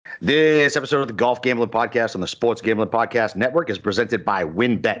This episode of the Golf Gambling Podcast on the Sports Gambling Podcast Network is presented by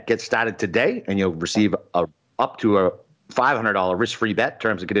WynnBET. Get started today, and you'll receive up to a $500 risk-free bet.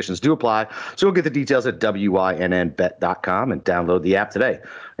 Terms and conditions do apply. So we'll get the details at wynnbet.com and download the app today.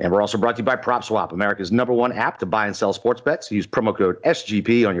 And we're also brought to you by PropSwap, America's #1 app to buy and sell sports bets. Use promo code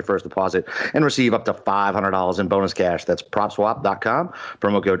SGP on your first deposit and receive up to $500 in bonus cash. That's PropSwap.com,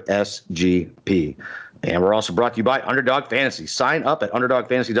 promo code SGP. And we're also brought to you by Underdog Fantasy. Sign up at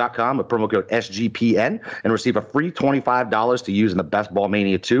UnderdogFantasy.com with promo code SGPN and receive a free $25 to use in the Best Ball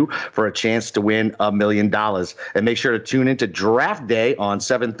Mania 2 for a chance to win $1 million. And make sure to tune into Draft Day on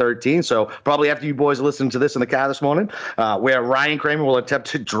 7/13. So probably after you boys are listening to this in the car this morning, where Ryan Kramer will attempt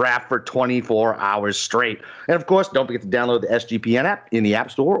to draft for 24 hours straight. And of course, don't forget to download the SGPN app in the App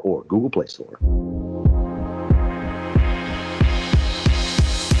Store or Google Play Store.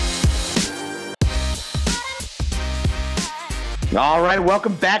 All right,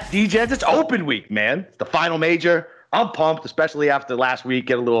 welcome back, DJs. It's open week, man. It's the final major. I'm pumped, especially after last week.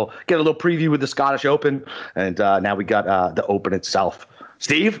 Get a little preview with the Scottish Open, and now we got the Open itself.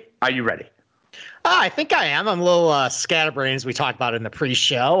 Steve, are you ready? I think I am. I'm a little scatterbrained, as we talked about in the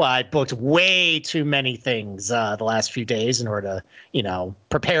pre-show. I booked way too many things the last few days in order to,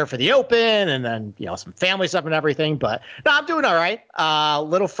 prepare for the Open and then, some family stuff and everything. But no, I'm doing all right. A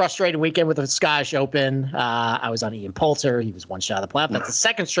little frustrated weekend with the Scottish Open. I was on Ian Poulter. He was one shot of the playoff. That's the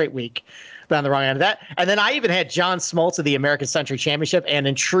second straight week. But on the wrong end of that. And then I even had John Smoltz of the American Century Championship, and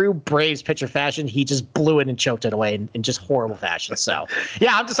in true Braves pitcher fashion, he just blew it and choked it away in just horrible fashion. So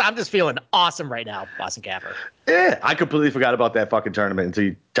yeah, I'm just feeling awesome right now, Boston Capper. Yeah, I completely forgot about that fucking tournament until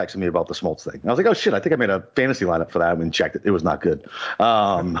you texted me about the Smoltz thing. I was like, oh shit, I think I made a fantasy lineup for that and checked it. It was not good.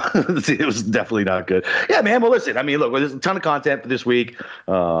 It was definitely not good. Yeah, man. Well, listen, look, there's a ton of content for this week.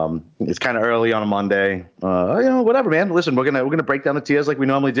 It's kind of early on a Monday. Whatever, man. Listen, we're gonna break down the tiers like we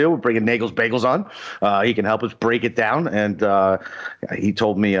normally do. We're bringing Nagel's Bagels on. He can help us break it down, and he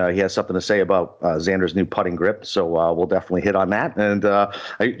told me he has something to say about Xander's new putting grip. So we'll definitely hit on that. And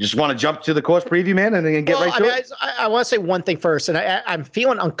I just want to jump to the course preview, man, and get right to it. I want to say one thing first, and I'm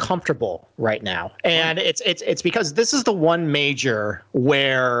feeling uncomfortable right now, and it's because this is the one major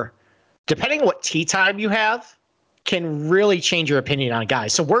where, depending on what tee time you have, can really change your opinion on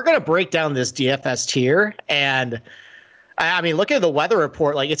guys. So we're going to break down this DFS tier, and look at the weather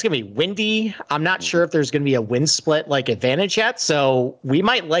report. Like, it's going to be windy. I'm not sure if there's going to be a wind split advantage yet. So we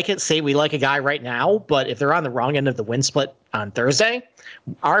might say we like a guy right now, but if they're on the wrong end of the wind split on Thursday,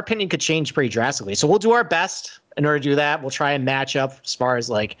 our opinion could change pretty drastically. So we'll do our best in order to do that. We'll try and match up as far as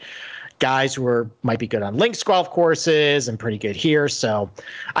guys who might be good on links golf courses and pretty good here. So,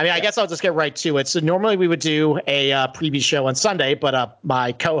 I guess I'll just get right to it. So normally we would do a preview show on Sunday, but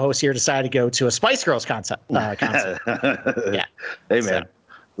my co-host here decided to go to a Spice Girls concert. Yeah. Hey, man.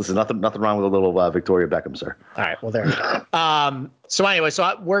 Listen, nothing wrong with a little Victoria Beckham, sir. All right. Well, there we go. So anyway,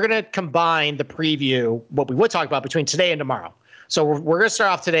 we're going to combine the preview, what we would talk about, between today and tomorrow. So we're going to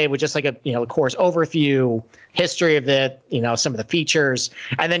start off today with just a course overview, history of it, some of the features,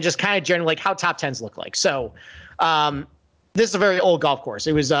 and then just kind of generally how top 10s look like. So this is a very old golf course.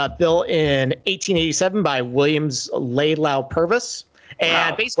 It was built in 1887 by Williams Laidlaw Purvis.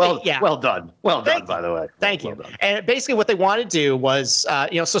 And basically, well done. Well done, by the way. Thank you. And basically what they wanted to do was,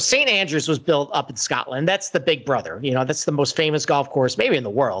 so St. Andrews was built up in Scotland. That's the big brother. That's the most famous golf course maybe in the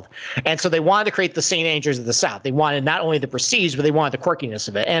world. And so they wanted to create the St. Andrews of the South. They wanted not only the prestige, but they wanted the quirkiness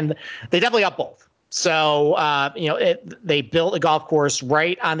of it. And they definitely got both. So, they built a golf course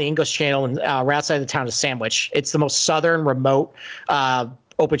right on the English Channel and right outside the town of Sandwich. It's the most southern, remote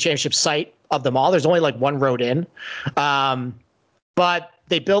Open Championship site of them all. There's only one road in. But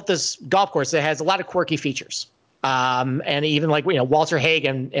they built this golf course that has a lot of quirky features. And even Walter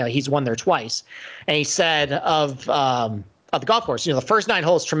Hagen, he's won there twice. And he said of the golf course, the first 9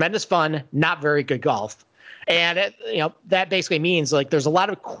 holes, tremendous fun, not very good golf. And, that basically means there's a lot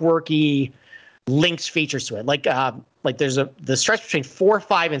of quirky links features to it. There's the stretch between 4,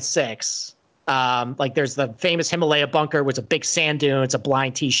 5, and 6. There's the famous Himalaya bunker, which is a big sand dune. It's a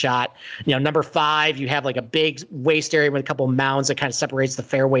blind tee shot. Number 5, you have a big waste area with a couple of mounds that kind of separates the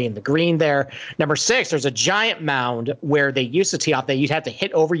fairway and the green there. Number 6, there's a giant mound where they used to tee off that you'd have to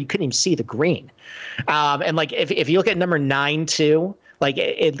hit over. You couldn't even see the green. And if you look at number 9 too,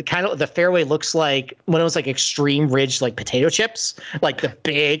 it kind of, the fairway looks like when it was extreme ridge, potato chips, the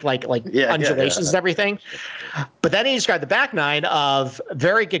big, undulations and everything. But then he described the back 9 of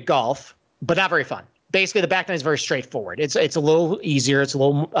very good golf, but not very fun. Basically, the back 9 is very straightforward. It's a little easier. It's a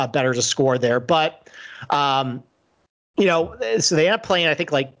little better to score there. But, so they end up playing, I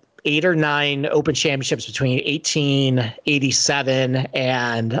think, 8 or 9 Open Championships between 1887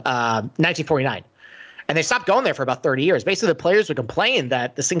 and 1949. And they stopped going there for about 30 years. Basically, the players would complain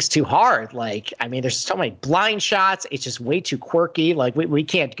that this thing's too hard. Like, I mean, there's so many blind shots. It's just way too quirky. Like, we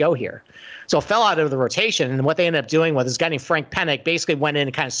can't go here. So it fell out of the rotation. And what they ended up doing was this guy named Frank Pennick basically went in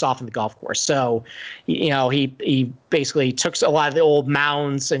and kind of softened the golf course. So, he basically took a lot of the old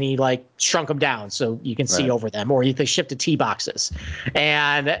mounds and he like shrunk them down so you can see over them, or they shifted tee boxes.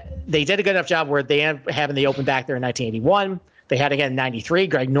 And they did a good enough job where they ended up having the Open back there in 1981. They had it again in 93.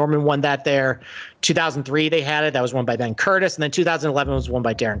 Greg Norman won that there. 2003, they had it. That was won by Ben Curtis. And then 2011 was won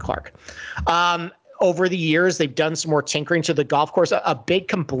by Darren Clarke. Over the years, they've done some more tinkering to the golf course. A big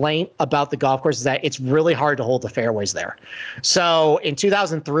complaint about the golf course is that it's really hard to hold the fairways there. So in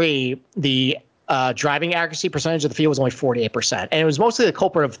 2003, the driving accuracy percentage of the field was only 48%. And it was mostly the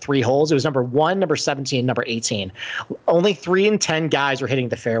culprit of 3 holes. It was number 1, number 17, number 18. Only 3 in 10 guys were hitting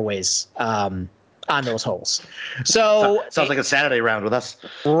the fairways on those holes. So sounds like a Saturday round with us.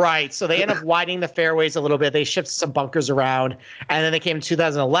 Right. So they end up widening the fairways a little bit. They shifted some bunkers around. And then they came in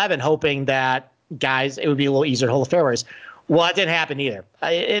 2011 hoping that it would be a little easier to hold the fairways. Well, it didn't happen either.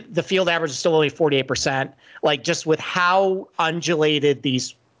 The field average is still only 48%. Like, just with how undulated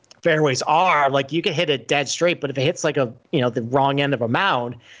these fairways are, like, you can hit it dead straight, but if it hits like the wrong end of a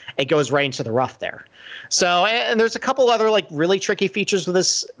mound, it goes right into the rough there. So, and there's a couple other like really tricky features with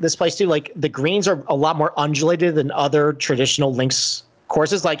this place too. Like, the greens are a lot more undulated than other traditional links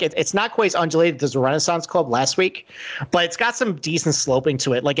courses. Like, it's not quite as undulated as the Renaissance Club last week, but it's got some decent sloping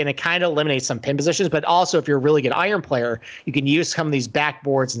to it. Like, and it kind of eliminates some pin positions, but also if you're a really good iron player, you can use some of these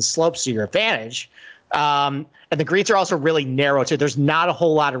backboards and slopes to your advantage. And the greens are also really narrow too. There's not a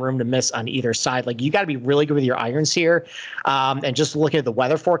whole lot of room to miss on either side. Like, you got to be really good with your irons here. And just looking at the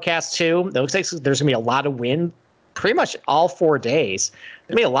weather forecast too, it looks like there's gonna be a lot of wind pretty much all 4 days.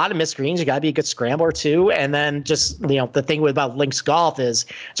 There's gonna be a lot of missed greens. You got to be a good scrambler too. And then just, the thing about links golf is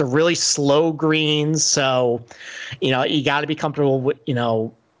it's a really slow greens. So, you got to be comfortable with,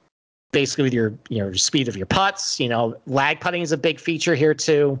 basically with your speed of your putts. Lag putting is a big feature here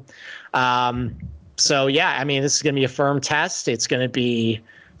too. So, yeah, I mean, this is going to be a firm test. It's going to be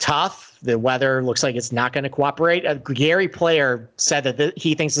tough. The weather looks like it's not going to cooperate. Gary Player said that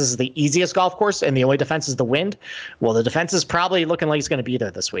he thinks this is the easiest golf course and the only defense is the wind. Well, the defense is probably looking like it's going to be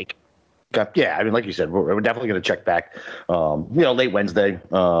there this week. Okay. Yeah, I mean, like you said, we're definitely going to check back, late Wednesday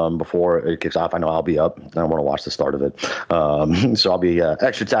before it kicks off. I know I'll be up. I want to watch the start of it, so I'll be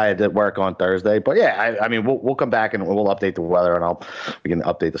extra tired at work on Thursday. But yeah, I mean, we'll come back and we'll update the weather, and we can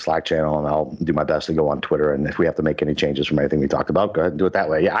update the Slack channel, and I'll do my best to go on Twitter. And if we have to make any changes from anything we talked about, go ahead and do it that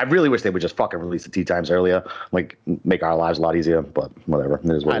way. Yeah, I really wish they would just fucking release the tee times earlier, like make our lives a lot easier. But whatever, it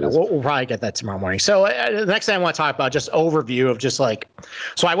is what it is. We'll probably get that tomorrow morning. So the next thing I want to talk about, just overview of just like,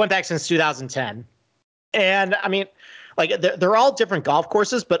 so I went back since 2010. And I mean, like, they're all different golf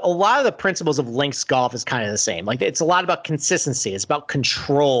courses, but a lot of the principles of links golf is kind of the same. Like, it's a lot about consistency. It's about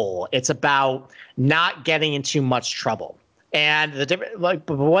control. It's about not getting into much trouble. And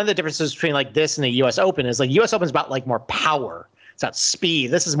one of the differences between like this and the U.S. Open is like U.S. Open is about like more power. It's about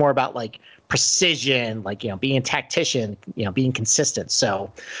speed. This is more about like precision, like, being a tactician, being consistent.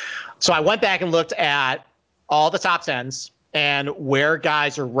 So I went back and looked at all the top tens and where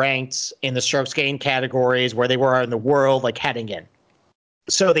guys are ranked in the strokes gained categories, where they were in the world, like heading in.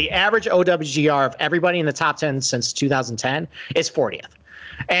 So the average OWGR of everybody in the top 10 since 2010 is 40th.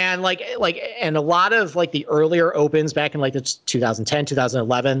 And and a lot of like the earlier opens back in like the 2010,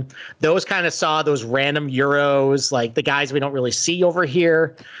 2011, those kind of saw those random Euros, like the guys we don't really see over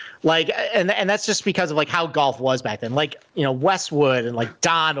here. Like, and that's just because of like how golf was back then. Like, Westwood and like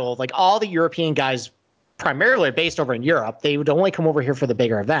Donald, like all the European guys primarily based over in Europe, they would only come over here for the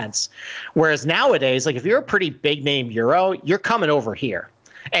bigger events. Whereas nowadays, like if you're a pretty big name Euro, you're coming over here.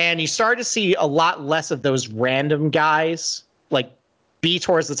 And you start to see a lot less of those random guys like be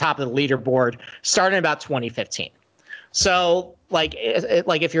towards the top of the leaderboard starting about 2015. So like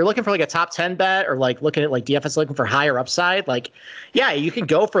if you're looking for like a top 10 bet or like looking at like DFS looking for higher upside, like, yeah, you can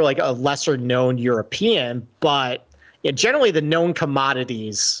go for like a lesser known European, but generally the known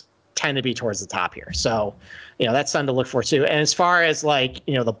commodities tend to be towards the top here. So, that's something to look for too. And as far as like,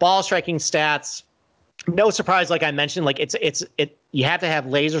 the ball striking stats, no surprise, like I mentioned, like you have to have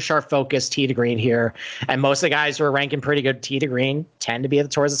laser sharp focus tee to green here. And most of the guys who are ranking pretty good tee to green tend to be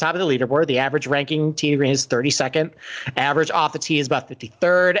towards the top of the leaderboard. The average ranking tee to green is 32nd. Average off the tee is about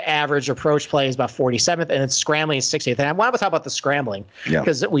 53rd. Average approach play is about 47th. And then scrambling is 60th. And I want to talk about the scrambling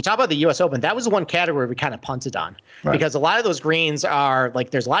because we talk about the U.S. Open. That was the one category we kind of punted on because a lot of those greens are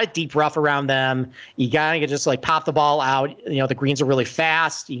like there's a lot of deep rough around them. You got to just like pop the ball out. You know, the greens are really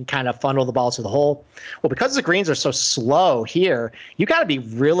fast. You can kind of funnel the ball to the hole. Well, because the greens are so slow here, you got to be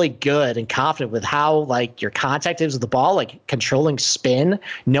really good and confident with how like your contact is with the ball, like controlling spin,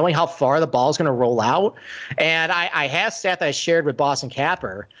 knowing how far the ball is going to roll out. And I have a stat that I shared with Boston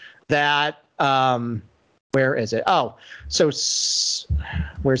Capper that where is it? Oh, so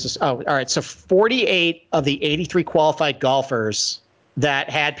where's this? Oh, all right. So 48 of the 83 qualified golfers that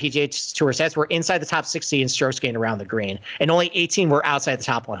had PGA Tour stats were inside the top 60 in strokes gained around the green, and only 18 were outside the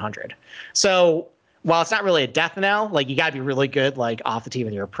top 100. So while it's not really a death knell, like you got to be really good, like off the tee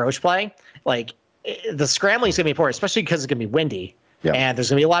with your approach play. Like the scrambling is going to be important, especially because it's going to be windy and there's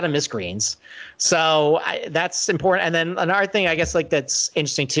going to be a lot of missed greens. So that's important. And then another thing, I guess, like that's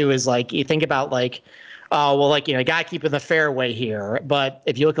interesting too is like you think about like, well, like, you know, you got to keep in the fairway here. But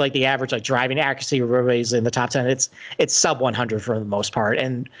if you look at like the average, like driving accuracy, everybody's in the top 10, it's sub 100 for the most part.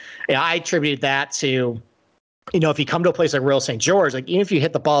 And you know, I attributed that to, you know, if you come to a place like Royal St. George, like even if you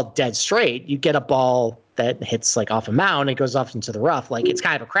hit the ball dead straight, you get a ball that hits like off a mound and goes off into the rough. Like it's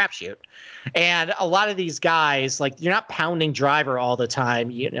kind of a crapshoot. And a lot of these guys, like you're not pounding driver all the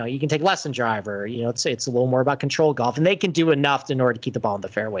time. You know, you can take less than driver. You know, it's a little more about control golf, and they can do enough in order to keep the ball in the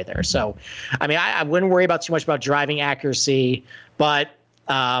fairway there. So, I mean, I wouldn't worry about too much about driving accuracy, but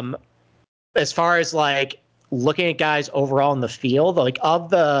as far as like looking at guys overall in the field, like of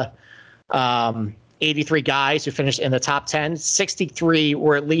the 83 guys who finished in the top 10, 63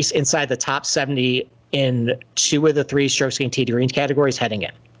 were at least inside the top 70 in 2 of the 3 strokes gained tee to green categories heading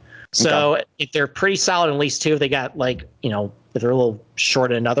in. So if they're pretty solid in at least 2, if they got like, you know, if they're a little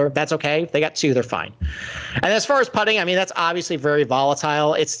short in another, that's okay. If they got 2, they're fine. And as far as putting, I mean, that's obviously very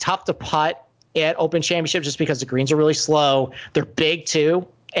volatile. It's tough to putt at Open Championships just because the greens are really slow. They're big too.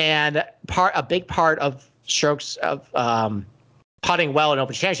 And a big part of strokes of putting well in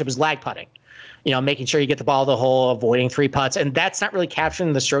Open Championship is lag putting. You know, making sure you get the ball to the hole, avoiding 3 putts. And that's not really captured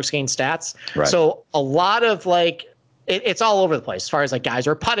in the strokes gained stats. Right. So a lot of like, it's all over the place as far as like guys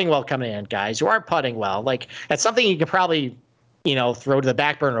who are putting well coming in, guys who aren't putting well. Like that's something you can probably, you know, throw to the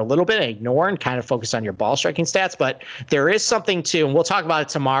back burner a little bit and ignore and kind of focus on your ball striking stats. But there is something too, and we'll talk about it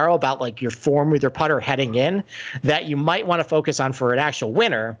tomorrow, about like your form with your putter heading in that you might want to focus on for an actual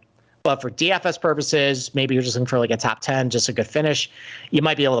winner. But for DFS purposes, maybe you're just looking for like a top 10, just a good finish. You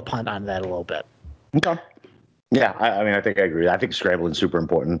might be able to punt on that a little bit. Okay. Yeah, I mean, I think I agree. I think scrambling is super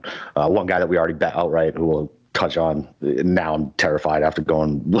important. One guy that we already bet outright who will touch on. Now I'm terrified after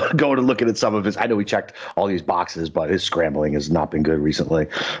going and looking at some of his. I know we checked all these boxes, but his scrambling has not been good recently.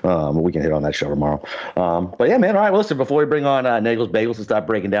 We can hit on that show tomorrow. But yeah, man. All right. Well, listen, before we bring on Nagel's Bagels to start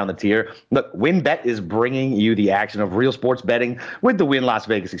breaking down the tier, look, WynnBET is bringing you the action of real sports betting with the Wynn Las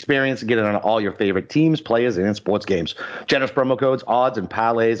Vegas experience. Get it on all your favorite teams, players, and sports games. Generous promo codes, odds, and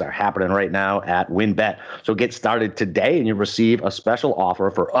parlays are happening right now at WynnBET. So get started today, and you'll receive a special offer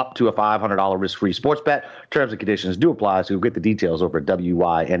for up to a $500 risk-free sports bet. Terms and conditions do apply, so you'll get the details over at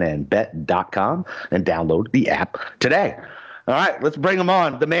wynnbet.com and download the app today. All right, let's bring him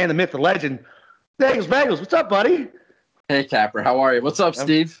on. The man, the myth, the legend, Nagel's Bagels. What's up, buddy? Hey, Capper. How are you? What's up,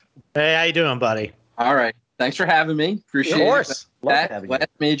 Steve? Hey, how you doing, buddy? All right. Thanks for having me. Appreciate it. Of course. That last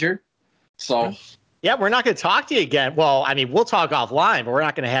major. So. Yeah, we're not going to talk to you again. Well, I mean, we'll talk offline, but we're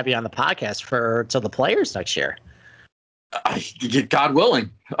not going to have you on the podcast till the Players next year. God willing.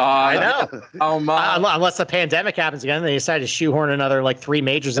 I know. Unless the pandemic happens again, they decide to shoehorn another like 3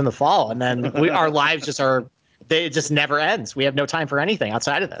 majors in the fall, and then our lives it just never ends. We have no time for anything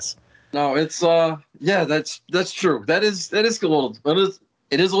outside of this. No, it's yeah, that's true. It is a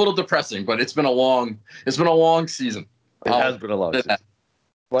little depressing, but it's been a long season. It has been a long season.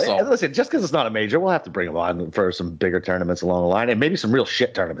 Well, so, listen, just because it's not a major, we'll have to bring him on for some bigger tournaments along the line, and maybe some real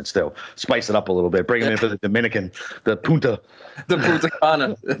shit tournaments too. Spice it up a little bit. Bring him in for the Dominican, the Punta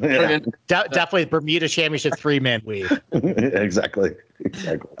Cana. Definitely Bermuda Championship 3-man weave. Exactly.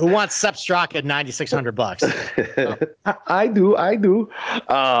 Who wants Sepp Straka at $9,600? I do.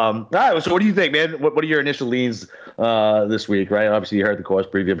 All right. So, what do you think, man? What are your initial leans this week? Right. Obviously, you heard the course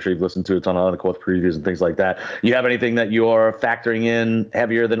preview. I'm sure you've listened to a ton of other course previews and things like that. You have anything that you're factoring in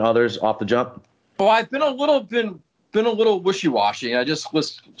heavier than others off the jump? Well, I've been a little wishy-washy. I just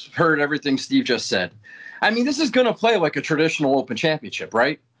heard everything Steve just said. I mean, this is going to play like a traditional Open Championship,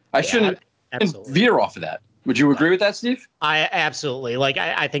 right? I shouldn't veer off of that. Would you agree with that, Steve? I absolutely like.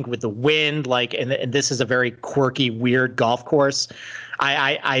 I think with the wind, like, and this is a very quirky, weird golf course.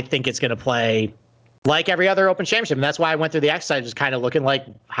 I think it's going to play like every other Open Championship, and that's why I went through the exercise, just kind of looking like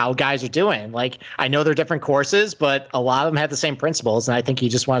how guys are doing. Like, I know they're different courses, but a lot of them have the same principles, and I think you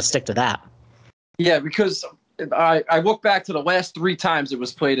just want to stick to that. Yeah, because I look back to the last 3 times it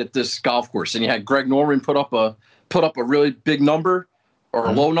was played at this golf course, and you had Greg Norman put up a really big number or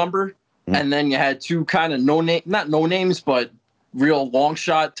a low number. And then you had 2 kind of not no names, but real long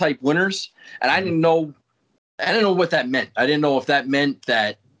shot type winners. And I didn't know what that meant. I didn't know if that meant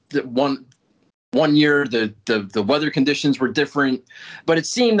that one year the weather conditions were different. But it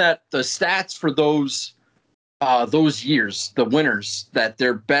seemed that the stats for those years, the winners, that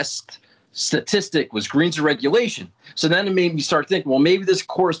their best statistic was greens to regulation. So then it made me start thinking, well, maybe this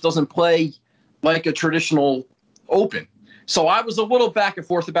course doesn't play like a traditional Open. So I was a little back and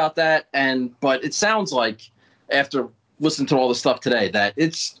forth about that, but it sounds like after listening to all the stuff today that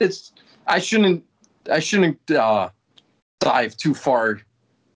I shouldn't dive too far.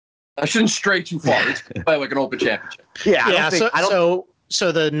 I shouldn't stray too far. It's play like an Open Championship. Yeah.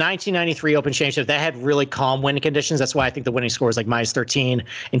 So the 1993 Open Championship, that had really calm wind conditions. That's why I think the winning score was like -13.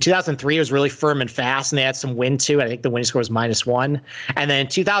 In 2003, it was really firm and fast, and they had some wind too. I think the winning score was -1. And then in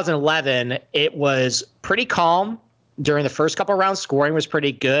 2011, it was pretty calm. During the first couple of rounds, scoring was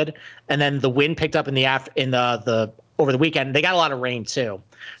pretty good, and then the wind picked up in the over the weekend. They got a lot of rain too,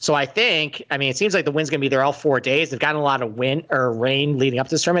 so I think, it seems like the wind's going to be there all 4 days. They've gotten a lot of wind or rain leading up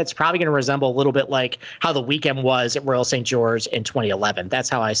to this tournament. It's probably going to resemble a little bit like how the weekend was at Royal St. George in 2011. That's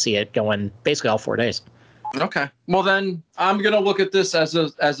how I see it going, basically all 4 days. Okay, well then I'm going to look at this as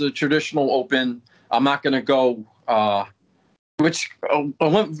a traditional Open. I'm not going to go. Which,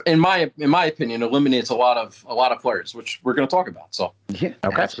 in my opinion, eliminates a lot of players, which we're going to talk about. So yeah,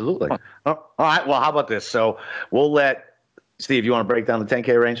 okay. Absolutely. All right. Well, how about this? So we'll let Steve. You want to break down the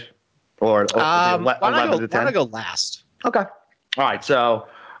 10K range, or why don't I go last? Okay. All right. So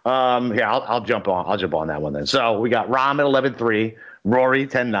here I'll jump on. I'll jump on that one then. So we got Rahm at 11.3, Rory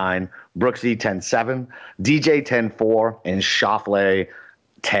 10.9, Brooksy 10.7, DJ 10.4, and Schauffele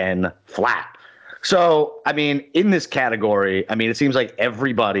 10 flat. So, in this category, it seems like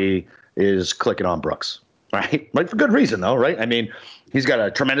everybody is clicking on Brooks, right? Like, for good reason, though, right? He's got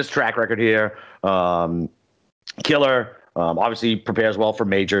a tremendous track record here. Killer. Obviously, prepares well for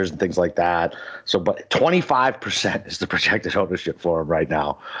majors and things like that. So, but 25% is the projected ownership for him right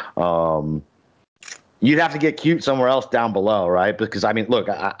now. You'd have to get cute somewhere else down below, right? Because, look,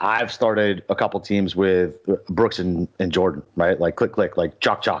 I've started a couple teams with Brooks and Jordan, right? Like, click, like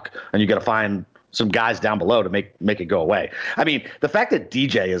chalk. And you got to find some guys down below to make it go away. The fact that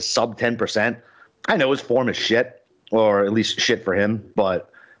DJ is sub 10%, I know his form is shit, or at least shit for him, but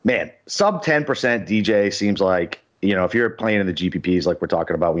man, sub 10% DJ seems like, if you're playing in the GPPs like we're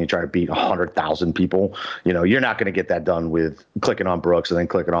talking about, when you try to beat 100,000 people, you're not going to get that done with clicking on Brooks and then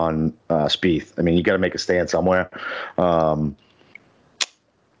clicking on Spieth. You got to make a stand somewhere.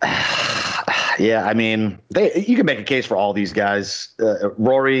 Yeah, you can make a case for all these guys.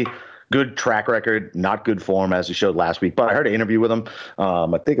 Rory, good track record, not good form as he showed last week. But I heard an interview with him.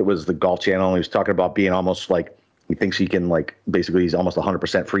 I think it was the Golf Channel. He was talking about being almost like he thinks he can, like, basically he's almost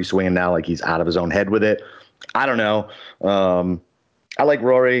 100% free swinging now. Like, he's out of his own head with it. I don't know. I like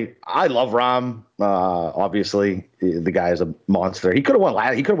Rory. I love Rahm. Obviously, the guy is a monster. He could have won.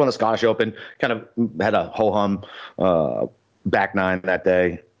 He could have won the Scottish Open. Kind of had a ho hum back nine that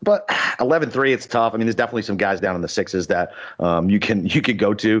day. But 11-3, it's tough. There's definitely some guys down in the sixes that you can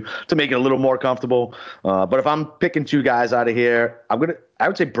go to make it a little more comfortable. But if I'm picking 2 guys out of here, I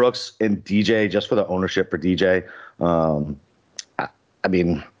would say Brooks and DJ, just for the ownership for DJ. I'm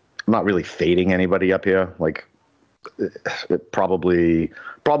not really fading anybody up here. Like, probably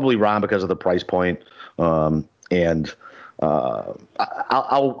Rahm because of the price point. And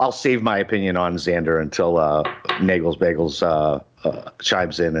I'll save my opinion on Xander until Nagels Bagels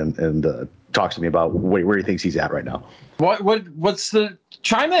chimes in and talks to me about where he thinks he's at right now. What's the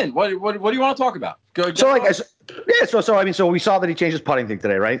chime in? What do you want to talk about? Go. So we saw that he changed his putting thing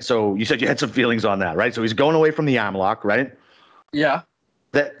today, right? So you said you had some feelings on that, right? So he's going away from the arm lock, right? Yeah.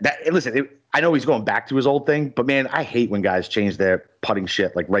 Listen, I know he's going back to his old thing, but man, I hate when guys change their putting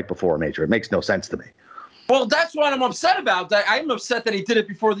shit like right before a major. It makes no sense to me. Well, that's what I'm upset about. I'm upset that he did it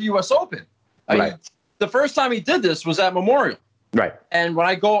before the U.S. Open. The first time he did this was at Memorial. Right. And when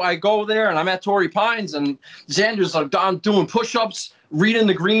I go there and I'm at Torrey Pines and Xander's I'm doing push-ups, reading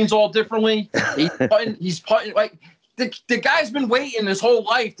the greens all differently. He's putting like the guy's been waiting his whole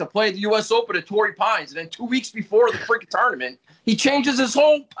life to play the U.S. Open at Torrey Pines, and then 2 weeks before the freaking tournament, he changes his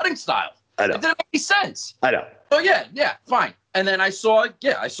whole putting style. I know. It didn't make any sense. I know. So yeah, fine. And then I saw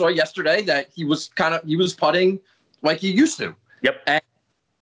yesterday that he was putting like he used to. Yep. And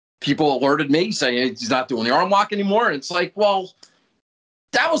people alerted me saying he's not doing the arm lock anymore. And it's like, well,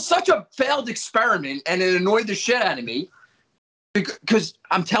 that was such a failed experiment, and it annoyed the shit out of me. Because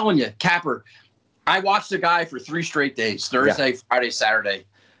I'm telling you, Capper, I watched the guy for 3 straight days, Thursday, Friday, Saturday.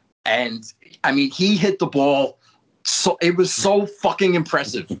 And I mean, he hit the ball. So it was so fucking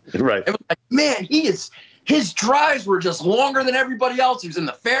impressive. Right. It was like, man, his drives were just longer than everybody else. He was in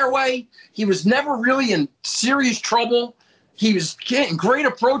the fairway. He was never really in serious trouble. He was getting great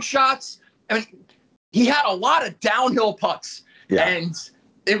approach shots. I mean, he had a lot of downhill putts. Yeah. And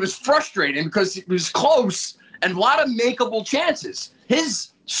it was frustrating because it was close and a lot of makeable chances.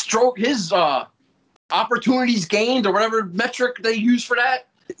 His opportunities gained or whatever metric they use for that,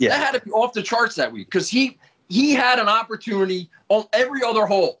 that had to be off the charts that week because he had an opportunity on every other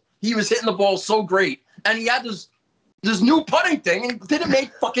hole. He was hitting the ball so great, and he had this new putting thing and didn't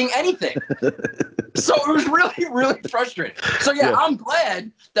make fucking anything. So it was really, really frustrating. So I'm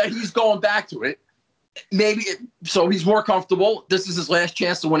glad that he's going back to it. So he's more comfortable. This is his last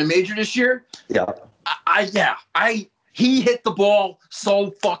chance to win a major this year. Yeah. He hit the ball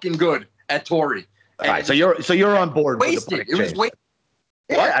so fucking good at Torrey. All right, so you're on board. Wasted. It was wasted.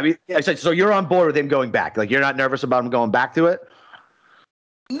 Yeah, I mean, I said so. You're on board with him going back. Like you're not nervous about him going back to it.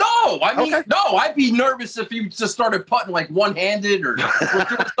 No, I mean, no. I'd be nervous if he just started putting like one-handed or doing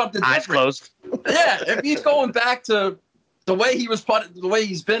something different. Eyes closed. Yeah, if he's going back to the way he was putting, the way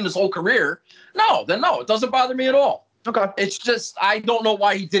he's been his whole career, no, it doesn't bother me at all. Okay. It's just I don't know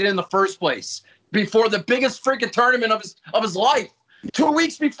why he did it in the first place before the biggest freaking tournament of his life, 2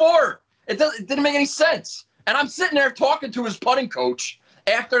 weeks before. It didn't make any sense. And I'm sitting there talking to his putting coach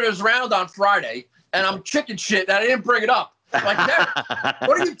after his round on Friday, and I'm chicken shit that I didn't bring it up. Like,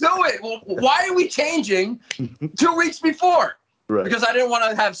 what are you doing? Well, why are we changing 2 weeks before? Right. Because I didn't want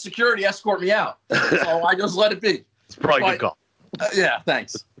to have security escort me out. So I just let it be. It's probably a good call. Yeah,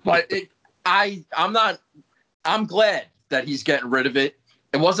 thanks. But I'm glad that he's getting rid of it.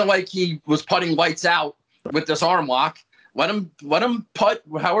 It wasn't like he was putting lights out with this arm lock. Let him putt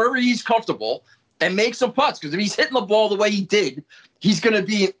however he's comfortable and make some putts. Because if he's hitting the ball the way he did, he's gonna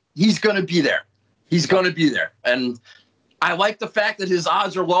be there. He's gonna be there. And I like the fact that his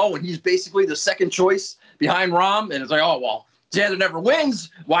odds are low and he's basically the second choice behind Rahm. And it's like, oh well, Xander never wins.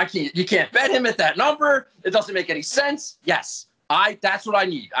 Why can't you bet him at that number? It doesn't make any sense. Yes, that's what I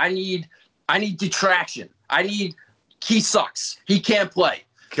need. I need detraction. He sucks. He can't play.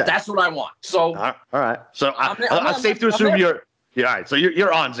 Okay. That's what I want. So all right. So I'm safe to assume you're all right. So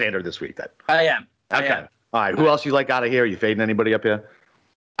you're on Xander this week then. I am. Okay. I am. All right. Who else you like out of here? Are you fading anybody up here?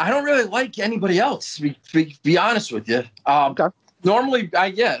 I don't really like anybody else. Be honest with you. Okay. Normally,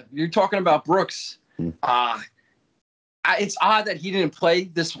 you're talking about Brooks. It's odd that he didn't play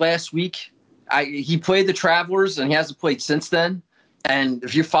this last week. He played the Travelers and he hasn't played since then. And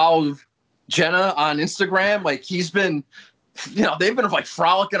if you follow Jenna on Instagram, like he's been, they've been like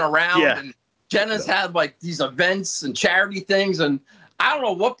frolicking around. Yeah. And Jenna's had like these events and charity things. And I don't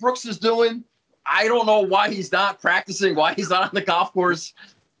know what Brooks is doing. I don't know why he's not practicing, why he's not on the golf course.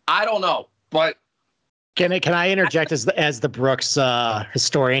 I don't know, but can I interject as the Brooks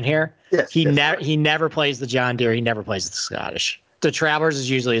historian here? Yes. He never plays the John Deere. He never plays the Scottish. The Travelers is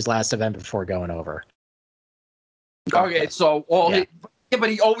usually his last event before going over. Okay, so but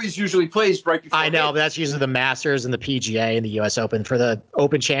he always usually plays right before. I know, but that's usually the Masters and the PGA and the U.S. Open. For the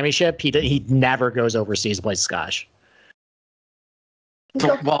Open Championship, he never goes overseas to play Scottish.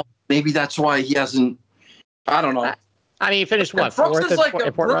 So, well, maybe that's why he hasn't. I don't know. I mean, he finished what? Brooks Fourth is like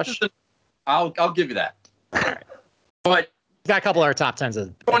at Port Rush? I'll give you that. But he's got a couple of our top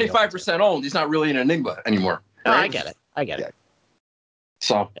 10s. 25% owned. He's not really an enigma anymore. Right? No, I get it.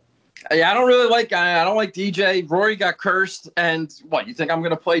 So, I don't really like. I don't like DJ. Rory got cursed, and what? You think I'm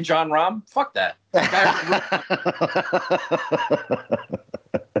going to play John Rahm? Fuck that.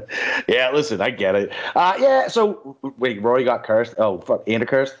 Yeah, listen, I get it. Yeah. So wait, Rory got cursed. Oh, fuck, Andy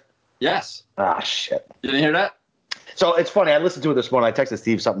cursed. Yes. Ah, shit. You didn't hear that? So it's funny. I listened to it this morning. I texted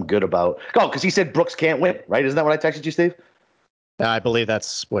Steve something good about. Because he said Brooks can't win, right? Isn't that what I texted you, Steve? I believe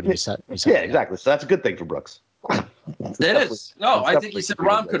that's what he said. Yeah, exactly. So that's a good thing for Brooks. It is. No, I think he said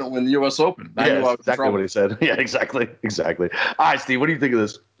Rahm couldn't win the U.S. Open. Yeah, exactly what he said. Yeah, exactly. All right, Steve, what do you think of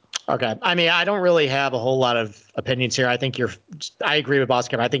this? Okay. I mean, I don't really have a whole lot of opinions here. I think I agree with Boss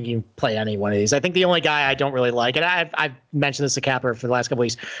Kevin. I think you can play any one of these. I think the only guy I don't really like, and I've mentioned this to Capper for the last couple of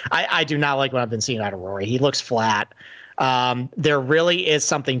weeks, I do not like what I've been seeing out of Rory. He looks flat. There really is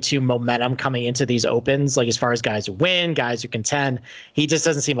something to momentum coming into these opens, like as far as guys who win, guys who contend. He just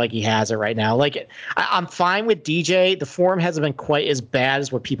doesn't seem like he has it right now. Like I'm fine with DJ. The form hasn't been quite as bad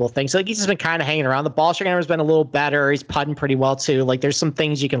as what people think. So like he's just been kind of hanging around. The ball striking number's been a little better. He's putting pretty well too. Like there's some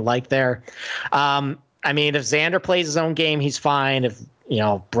things you can like there. I mean, if Xander plays his own game, he's fine. If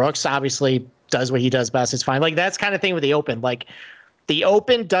Brooks obviously does what he does best, it's fine. Like that's kind of thing with the Open. Like the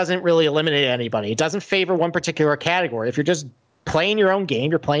Open doesn't really eliminate anybody. It doesn't favor one particular category. If you're just playing your own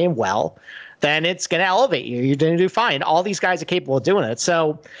game, you're playing well, then it's going to elevate you. You're going to do fine. All these guys are capable of doing it.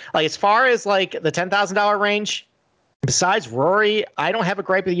 So, like, as far as like the $10,000 range, besides Rory, I don't have a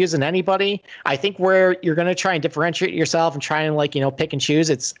gripe with using anybody. I think where you're going to try and differentiate yourself and try and pick and choose,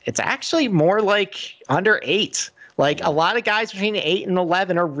 it's actually more like under 8. Like a lot of guys between 8 and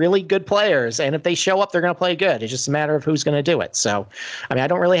 11 are really good players. And if they show up, they're going to play good. It's just a matter of who's going to do it. So, I mean, I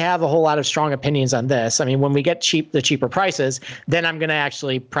don't really have a whole lot of strong opinions on this. I mean, when we get the cheaper prices, then I'm going to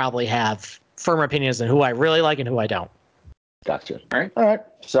actually probably have firmer opinions on who I really like and who I don't. Gotcha. All right.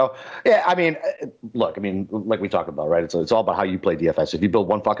 So, yeah, I mean, look, like we talked about, right? It's all about how you play DFS. If you build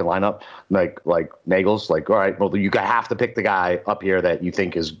one fucking lineup, like Nagel's, like, all right, well, you have to pick the guy up here that you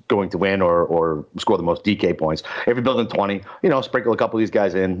think is going to win or score the most DK points. If you're building 20, sprinkle a couple of these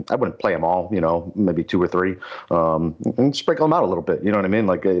guys in. I wouldn't play them all, maybe 2 or 3, and sprinkle them out a little bit. You know what I mean?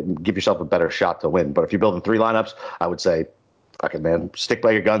 Like, give yourself a better shot to win. But if you're building 3 lineups, I would say, fuck it, man. Stick by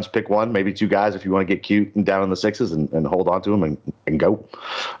your guns. Pick one, maybe 2 guys if you want to get cute and down in the 6s and hold on to them and go.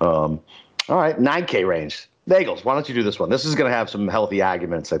 All right, 9K range. Nagels, why don't you do this one? This is going to have some healthy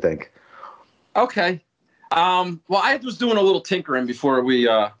arguments, I think. Okay. Well, I was doing a little tinkering before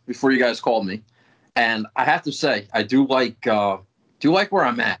you guys called me, and I have to say I do like where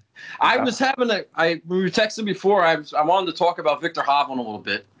I'm at. I was having we were texting before. I wanted to talk about Victor Hovland a little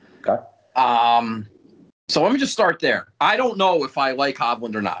bit. Okay. So let me just start there. I don't know if I like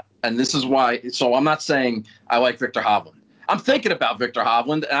Hovland or not. And this is why. So I'm not saying I like Victor Hovland. I'm thinking about Victor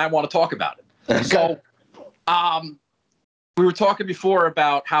Hovland, and I want to talk about it. Okay. So we were talking before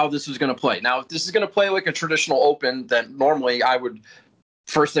about how this is going to play. Now, if this is going to play like a traditional Open, then normally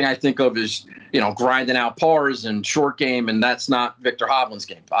first thing I think of is, grinding out pars and short game, and that's not Victor Hovland's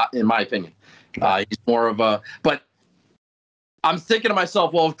game, in my opinion. He's more of but I'm thinking to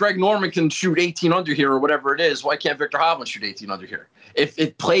myself, well, if Greg Norman can shoot 18 under here or whatever it is, why can't Victor Hovland shoot 18 under here if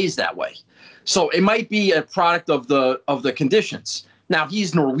it plays that way? So it might be a product of the conditions. Now,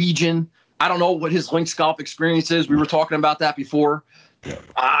 he's Norwegian. I don't know what his links golf experience is. We were talking about that before.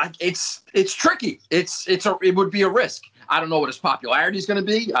 It's tricky. It would be a risk. I don't know what his popularity is going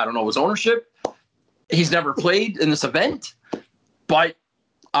to be. I don't know his ownership. He's never played in this event, but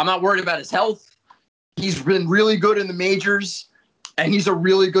I'm not worried about his health. He's been really good in the majors. And he's a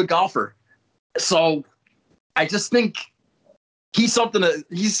really good golfer. So I just think he's something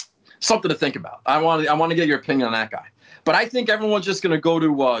to think about. I want to get your opinion on that guy. But I think everyone's just going to go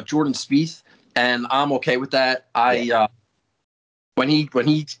to Jordan Spieth, and I'm okay with that. When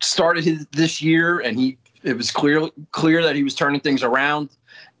he started this year, and it was clear that he was turning things around.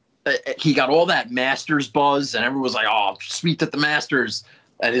 He got all that Masters buzz, and everyone was like, "Oh, Spieth at the Masters,"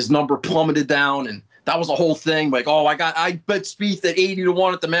 and his number plummeted down, and that was a whole thing. Like, I bet Spieth at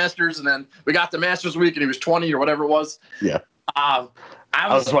 80-1 at the Masters, and then we got the Masters week, and he was 20 or whatever it was. Yeah. I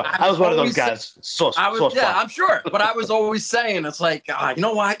was one of those guys. I'm sure, but I was always saying, it's like, you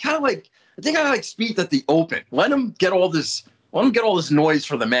know what? I think I like Spieth at the Open. Let him get all this noise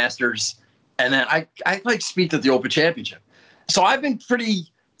for the Masters, and then I like Spieth at the Open Championship. So I've been pretty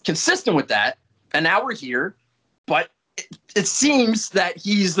consistent with that, and now we're here. But it seems that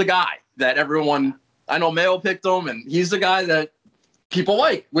he's the guy that everyone. I know Mayo picked him, and he's the guy that people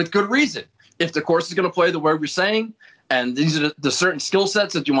like with good reason. If the course is going to play the way we're saying, and these are the certain skill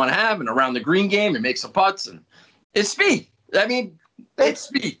sets that you want to have, and around the green game and make some putts, and it's Spieth. I mean, it's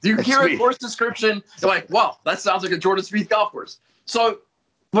Spieth. You hear a course description, you're like, wow, that sounds like a Jordan Spieth golf course. So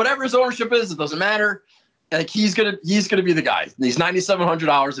whatever his ownership is, it doesn't matter. Like he's gonna be the guy. These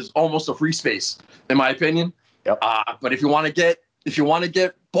 $9,700 is almost a free space, in my opinion. Yep. But if you want to get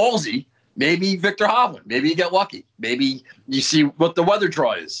ballsy, maybe Victor Hovland. Maybe you get lucky. Maybe you see what the weather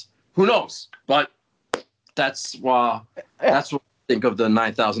draw is. Who knows? But that's what I think of the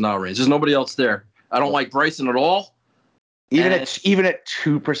 $9,000 range. There's nobody else there. I don't like Bryson at all. Even at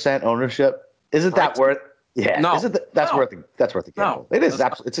 2% ownership, isn't that worth? Yeah, no, that's worth the gamble. No, it is.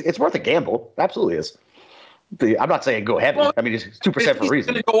 It's worth a gamble. Absolutely is. I'm not saying go heavy. Well, I mean, it's 2% for a reason. He's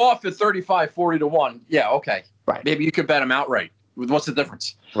going to go off at 35, 40-1. Yeah, okay. Right. Maybe you could bet him outright. What's the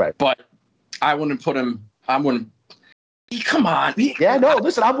difference? Right. But I wouldn't put him. Come on.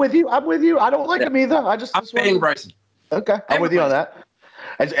 Listen, I'm with you. I don't like him either. I'm paying Bryson. Okay, I'm with you on that.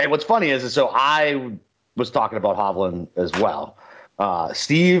 And what's funny is so I was talking about Hovland as well.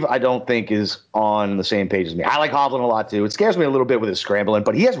 Steve, I don't think is on the same page as me. I like Hovland a lot too. It scares me a little bit with his scrambling,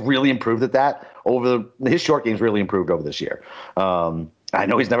 but he has really improved at that his short game's really improved over this year. I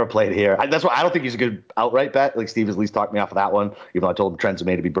know he's never played here. That's why I don't think he's a good outright bet. Like Steve has at least talked me off of that one, even though I told him trends are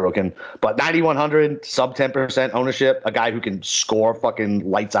made to be broken. But 9,100, sub 10% ownership, a guy who can score fucking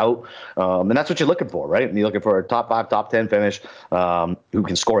lights out. And that's what you're looking for, right? And you're looking for a top 5, top 10 finish who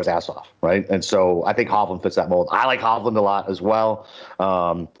can score his ass off, right? And so I think Hovland fits that mold. I like Hovland a lot as well.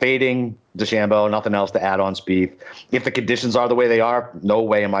 Fading DeChambeau, nothing else to add on Spieth. If the conditions are the way they are, no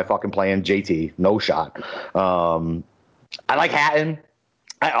way am I fucking playing JT. No shot. I like Hatton.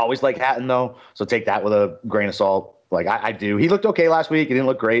 I always like Hatton, though, so take that with a grain of salt. Like, I do. He looked okay last week. He didn't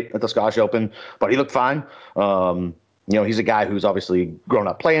look great at the Scottish Open, but he looked fine. He's a guy who's obviously grown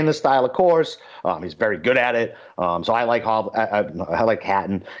up playing this style of course. He's very good at it. So I like I like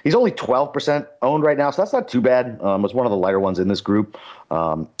Hatton. He's only 12% owned right now, so that's not too bad. It's one of the lighter ones in this group.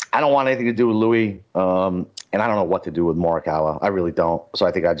 I don't want anything to do with Louis, and I don't know what to do with Morikawa. I really don't. So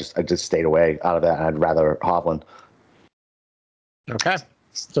I think I just stayed away out of that, and I'd rather Hovland. Okay.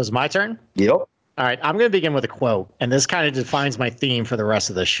 So it's my turn? Yep. All right. I'm going to begin with a quote, and this kind of defines my theme for the rest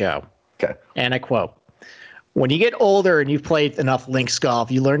of the show. Okay. And I quote, "When you get older and you've played enough links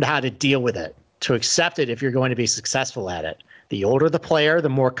golf, you learn how to deal with it, to accept it if you're going to be successful at it. The older the player, the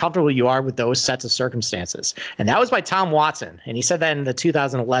more comfortable you are with those sets of circumstances." And that was by Tom Watson. And he said that in the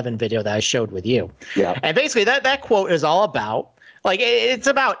 2011 video that I showed with you. Yeah. And basically that quote is all about, like, it's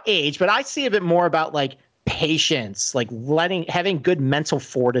about age, but I see a bit more about, like, patience, like having good mental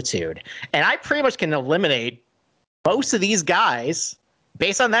fortitude. And I pretty much can eliminate most of these guys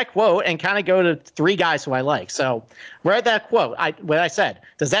based on that quote and kind of go to 3 guys who I like. So read that quote. What I said,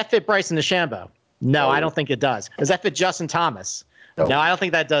 does that fit Bryson DeChambeau? No, I don't think it does. Does that fit Justin Thomas? No, I don't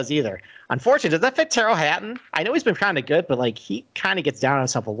think that does either. Unfortunately, does that fit Tyrrell Hatton? I know he's been kind of good, but like he kind of gets down on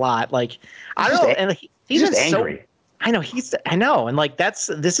himself a lot. Like I don't know, and he's just angry. I know, and like this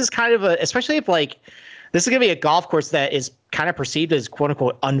is kind of especially if like this is gonna be a golf course that is kind of perceived as quote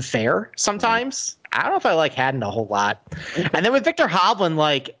unquote unfair sometimes. I don't know if I like Hatton a whole lot. And then with Victor Hovland,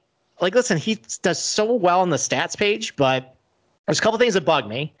 like listen, he does so well on the stats page, but there's a couple things that bug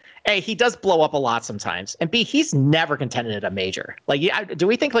me. A, he does blow up a lot sometimes. And B, he's never contended at a major. Like, do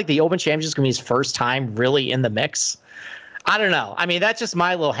we think like the Open Championship is going to be his first time really in the mix? I don't know. I mean, that's just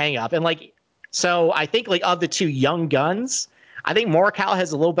my little hang up. And like, so I think like of the 2 young guns, I think Morikawa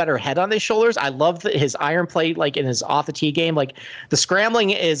has a little better head on his shoulders. I love his iron play, like in his off the tee game. Like the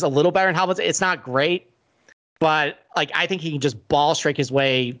scrambling is a little better in Hovland's. It's not great, but like I think he can just ball strike his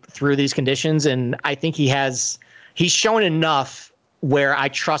way through these conditions. And I think he's shown enough where I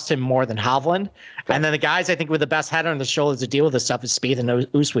trust him more than Hovland. Okay. And then the guys I think with the best head on the shoulders to deal with this stuff is Spieth and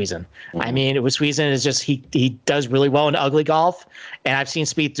Oosthuizen. Mm-hmm. I mean, Oosthuizen is just he does really well in ugly golf, and I've seen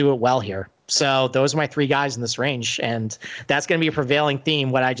Spieth do it well here. So those are my 3 guys in this range, and that's going to be a prevailing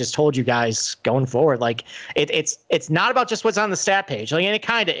theme. What I just told you guys going forward, like it's not about just what's on the stat page. Like, and it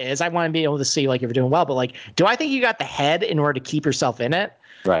kind of is. I want to be able to see like if you're doing well, but like, do I think you got the head in order to keep yourself in it?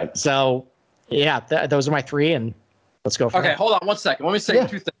 Right. So yeah, those are my 3, and let's go. Okay, hold on 1 second. Let me say 2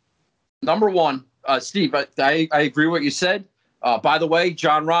 things. Number 1, Steve, I agree with what you said. By the way,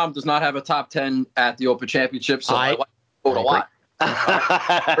 Jon Rahm does not have a top 10 at the Open Championship, so I like the quote a lot.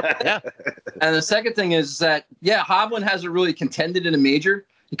 Yeah. And the second thing is that, Hovland hasn't really contended in a major.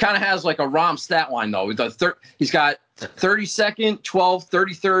 He kind of has like a Rahm stat line, though. He's got 32nd, 12th,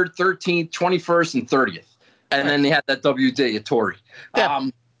 33rd, 13th, 21st, and 30th. And then they had that WD at Torrey. Yeah.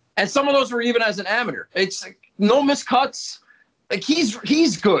 And some of those were even as an amateur. It's like, no miscuts. Like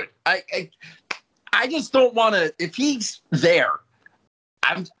he's good. I just don't want to. If he's there,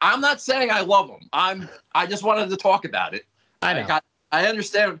 I'm not saying I love him. I just wanted to talk about it. I know. I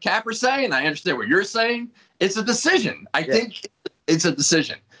understand what Capper's saying. I understand what you're saying. It's a decision. I think it's a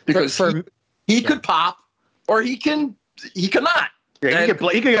decision because he could pop or he cannot. Yeah, he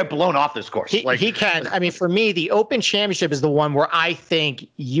could get blown off this course. He can. I mean, for me, the Open Championship is the one where I think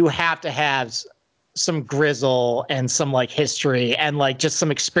you have to have some grizzle and some like history and like just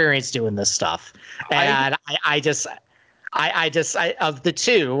some experience doing this stuff. And I just of the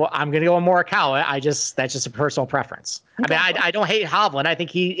 2, I'm going to go with Morikawa. That's just a personal preference. Okay. I mean, I don't hate Hovland. I think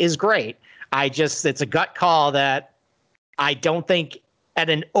he is great. It's a gut call that I don't think at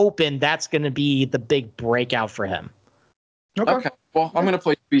an Open that's going to be the big breakout for him. Okay. Well, I'm going to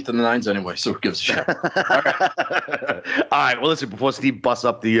play Spieth in the 9s anyway, so who gives a shit? All right. Well, listen, before Steve busts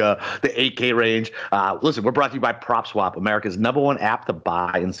up the 8K range, listen, we're brought to you by PropSwap, America's #1 app to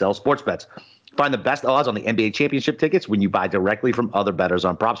buy and sell sports bets. Find the best odds on the NBA championship tickets when you buy directly from other bettors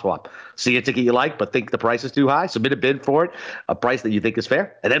on PropSwap. See a ticket you like but think the price is too high? Submit a bid for it, a price that you think is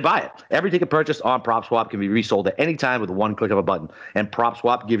fair, and then buy it. Every ticket purchased on PropSwap can be resold at any time with one click of a button. And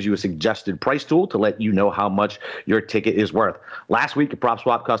PropSwap gives you a suggested price tool to let you know how much your ticket is worth. Last week, a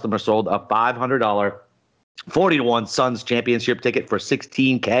PropSwap customer sold a $500 40-1 Suns championship ticket for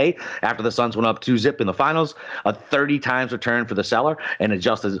 $16K after the Suns went up 2-zip in the finals, a 30 times return for the seller, and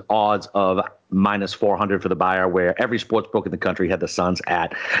adjusted odds of minus 400 for the buyer, where every sportsbook in the country had the Suns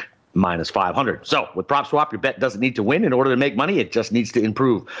at minus 500. So with PropSwap, your bet doesn't need to win in order to make money. It just needs to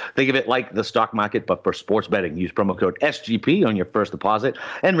improve. Think of it like the stock market, but for sports betting. Use promo code SGP on your first deposit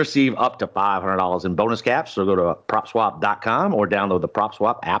and receive up to $500 in bonus caps. So go to PropSwap.com or download the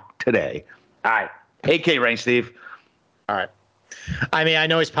PropSwap app today. All right. AK range, Steve. All right. I mean, I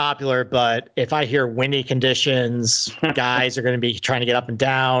know he's popular, but if I hear windy conditions, guys are going to be trying to get up and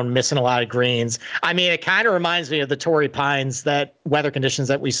down, missing a lot of greens. I mean, it kind of reminds me of the Torrey Pines, that weather conditions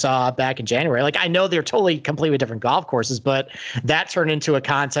that we saw back in January. Like, I know they're totally completely different golf courses, but that turned into a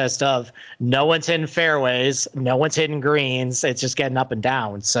contest of no one's hitting fairways, no one's hitting greens. It's just getting up and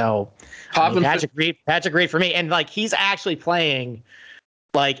down. So I mean, Patrick Reed for me. And like, he's actually playing.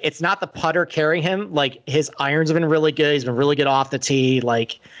 Like, it's not the putter carrying him. Like, his irons have been really good. He's been really good off the tee.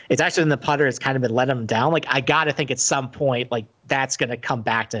 Like, it's actually in the putter has kind of been letting him down. Like, I got to think at some point, like, that's going to come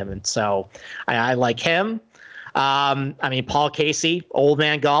back to him. And so I like him. I mean, Paul Casey, old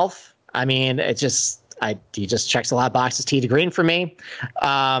man golf. I mean, he just checks a lot of boxes tee to green for me.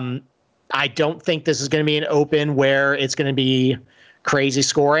 I don't think this is going to be an Open where it's going to be crazy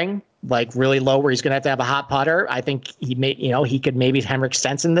scoring, like really low, where he's going to have a hot putter. I think he could maybe Henrik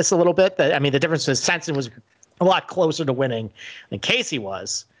Stenson this a little bit. I mean, the difference is Stenson was a lot closer to winning than Casey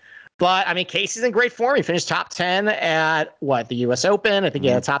was. But I mean, Casey's in great form. He finished top 10 at the U.S. Open. I think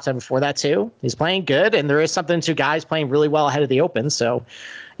he had a top 10 before that too. He's playing good, and there is something to guys playing really well ahead of the Open. So,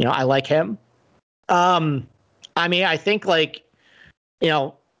 I like him. I mean, I think we're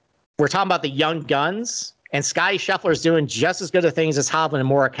talking about the young guns. And Scotty Scheffler is doing just as good of things as Hovland and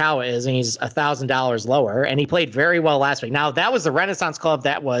Morikawa is, and he's $1,000 lower. And he played very well last week. Now, that was the Renaissance Club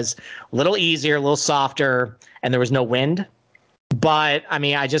that was a little easier, a little softer, and there was no wind. But, I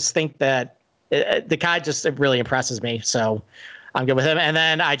mean, I just think that the guy just really impresses me. So I'm good with him. And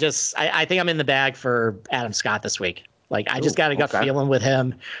then I think I'm in the bag for Adam Scott this week. Like, I just got a gut feeling with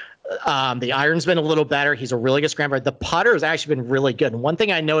him. The iron's been a little better. He's a really good scrambler. The putter has actually been really good. And one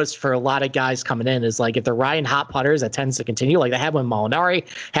thing I noticed for a lot of guys coming in is, like, if they're riding hot putters, that tends to continue. Like, that happened with Molinari,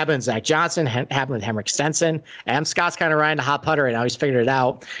 happened with Zach Johnson, happened with Henrik Stenson. Adam Scott's kind of riding a hot putter, and now he's figured it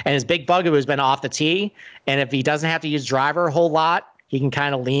out. And his big bugaboo has been off the tee. And if he doesn't have to use driver a whole lot, he can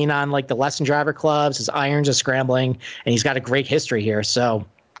kind of lean on, like, the lesson driver clubs. His irons are scrambling, and he's got a great history here. So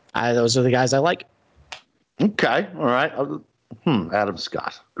those are the guys I like. Okay. All right. Adam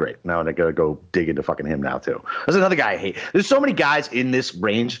Scott. Great. Now I got to go dig into fucking him now, too. There's another guy I hate. There's so many guys in this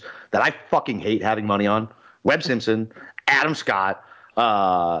range that I fucking hate having money on. Webb Simpson, Adam Scott,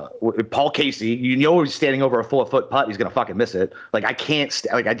 Paul Casey. He's standing over a 4-foot putt. He's going to fucking miss it. Like, I can't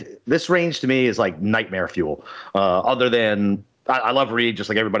this range to me is like nightmare fuel. Other than I love Reed just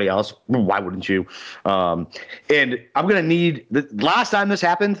like everybody else. Why wouldn't you? And I'm going to need the last time this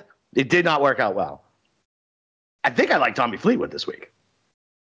happened, it did not work out well. I think I like Tommy Fleetwood this week.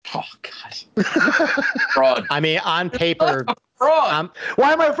 Oh, God. Fraud. I mean, on paper. Fraud.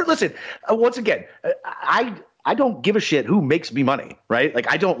 Why am I? Listen, once again, I don't give a shit who makes me money, right?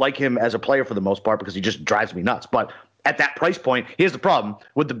 Like, I don't like him as a player for the most part because he just drives me nuts. But at that price point, here's the problem.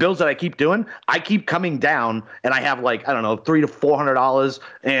 With the builds that I keep doing, I keep coming down, and I have, like, I don't know, $300 to $400,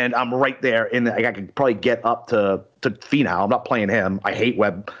 and I'm right there. And I could probably get up to Finau. I'm not playing him. I hate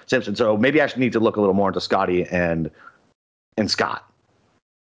Webb Simpson. So maybe I should need to look a little more into Scotty and Scott.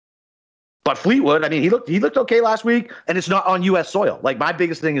 But Fleetwood, I mean, he looked okay last week, and it's not on U.S. soil. Like, my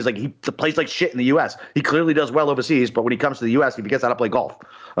biggest thing is, like, he plays like shit in the U.S. He clearly does well overseas, but when he comes to the U.S., he forgets how to play golf.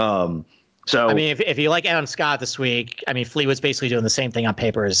 So I mean, if you like Adam Scott this week, I mean, Fleetwood's basically doing the same thing on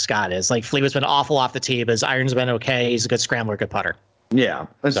paper as Scott is. Like, Fleetwood's been awful off the tee, but his irons have been okay. He's a good scrambler, good putter. Yeah,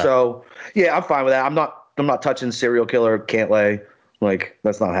 and so yeah, I'm fine with that. I'm not touching serial killer Cantlay. Like,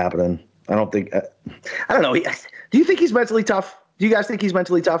 that's not happening. I don't think. I don't know. Do you think he's mentally tough? Do you guys think he's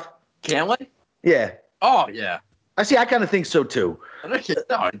mentally tough? Cantlay? Yeah. Oh, yeah. I kind of think so too. I mean, he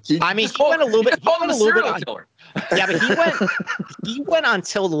went a little bit. Yeah, but he went on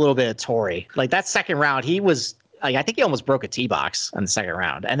tilt a little bit at Torrey. Like, that second round, he was. Like, I think he almost broke a tee box on the second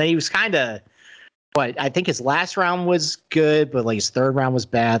round, and then he was kind of. But I think his last round was good, but like his third round was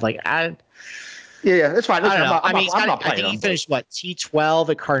bad. Like, yeah, that's fine. Listen, I don't know. I'm not playing I think he finished T12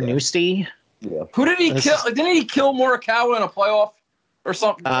 at Carnoustie. Yeah. Who did he kill? Didn't he kill Morikawa in a playoff or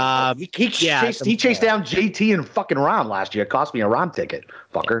something? He chased down JT and fucking Rahm last year. It cost me a Rahm ticket,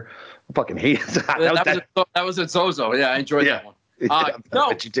 fucker. I fucking hate it. That was at Zozo. Yeah, I enjoyed that one.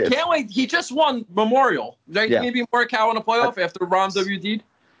 No, can't wait. He just won Memorial. Maybe Morikawa in a playoff after Rahm WD'd.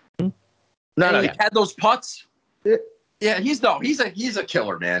 No, he had those putts. Yeah, he's a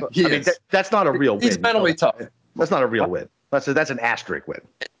killer, man. That's not a real win. He's mentally tough. That's not a real win. That's an asterisk win.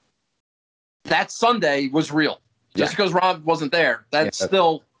 That Sunday was real. Just because Rahm wasn't there, that's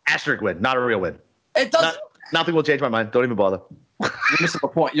still asterisk win, not a real win. It doesn't. Nothing will change my mind. Don't even bother. You're missing my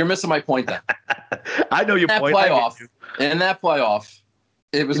point. You're missing my point then. I know your point. In that playoff,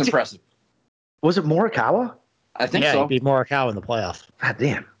 it was impressive. Was it Morikawa? I think so. Yeah, he beat Morikawa in the playoff. God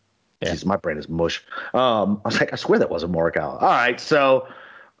damn. Yeah. Jeez, my brain is mush. I was like, I swear that wasn't Morikawa. All right, so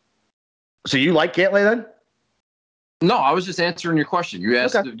you like Cantlay then? No, I was just answering your question. You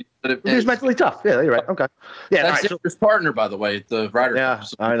asked if he's mentally tough. Yeah, you're right. Okay. Yeah, that's his partner, by the way, the Ryder Cup.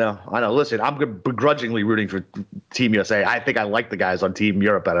 I know. Listen, I'm begrudgingly rooting for Team USA. I think I like the guys on Team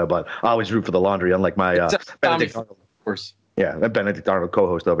Europe better, but I always root for the laundry, unlike my Benedict Arnold. Of course. Yeah, and Benedict Arnold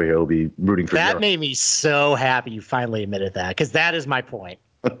co-host over here will be rooting for Europe. That made me so happy you finally admitted that, because that is my point.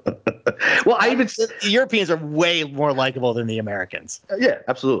 Well, the Europeans are way more likable than the Americans. Yeah,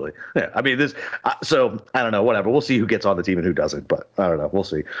 absolutely. Yeah, I mean, so I don't know. Whatever. We'll see who gets on the team and who doesn't. But I don't know. We'll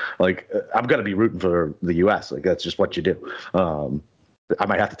see. Like, I'm gonna be rooting for the U.S. Like, that's just what you do. I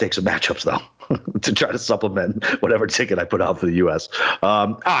might have to take some matchups though to try to supplement whatever ticket I put out for the U.S.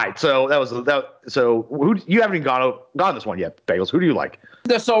 All right. So that was that. So you haven't even gone this one yet, Bagels. Who do you like?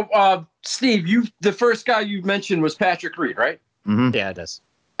 So Steve, the first guy you mentioned was Patrick Reed, right? Mm-hmm. Yeah, it does.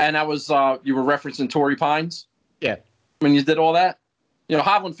 And that was you were referencing Torrey Pines. Yeah. When you did all that,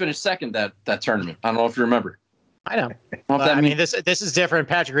 Hovland finished second that tournament. I don't know if you remember. I know. I mean, this is different.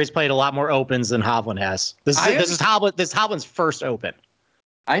 Patrick Reed's played a lot more Opens than Hovland has. This is Hovland's first Open.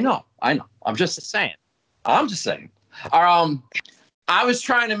 I know. I'm just saying. I was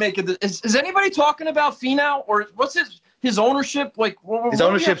trying to make it. Is anybody talking about Finau, or what's his ownership like? His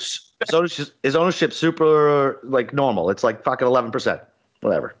ownership super like normal. It's like fucking 11%.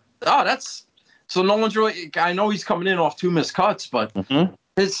 Whatever. Oh, that's so no one's really. I know he's coming in off 2 missed cuts, but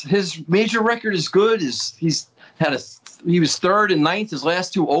his major record is good. He was third and ninth his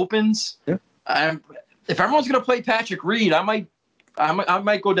last 2 Opens. Yeah. If everyone's gonna play Patrick Reed, I might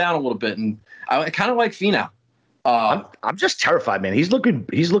go down a little bit, and I kind of like Finau. I'm just terrified, man. He's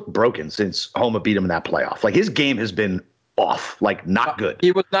looked broken since Homa beat him in that playoff. Like, his game has been off, like not good.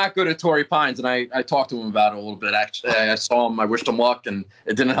 He was not good at Torrey Pines, and I talked to him about it a little bit. Actually, I saw him. I wished him luck, and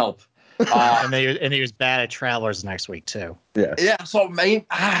it didn't help. And he was bad at Travelers next week too. Yeah. Yeah. So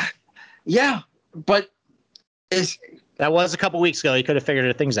but that was a couple weeks ago. He could have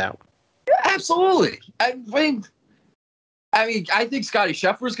figured things out. Yeah, absolutely. I mean, I think Scottie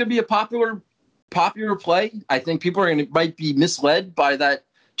Scheffler is going to be a popular play. I think people might be misled by that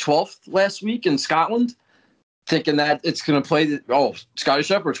 12th last week in Scotland, thinking that it's going to play Scottie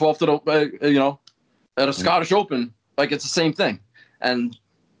Scheffler 12th at a Scottish Open, like it's the same thing, and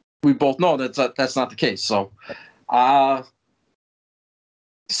we both know that's not the case. So yeah,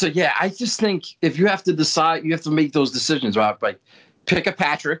 I just think if you have to decide, you have to make those decisions, right? Like, pick a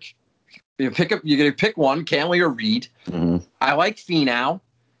Patrick. You're going to pick one, Cantlay or Reed. Mm-hmm. I like Finau,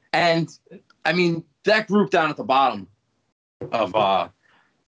 and I mean that group down at the bottom of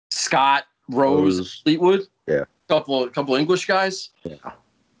Scott, Rose, Fleetwood. Yeah, couple English guys. Yeah.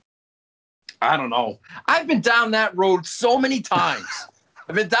 I don't know. I've been down that road so many times.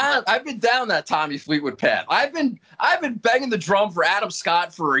 I've been down that Tommy Fleetwood path. I've been banging the drum for Adam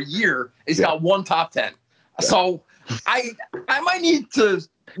Scott for a year. He's got 1 top 10. Yeah. So I might need to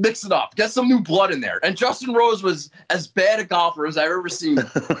mix it up, get some new blood in there. And Justin Rose was as bad a golfer as I've ever seen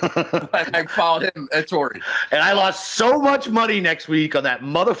when I followed him at Torrey. And I lost so much money next week on that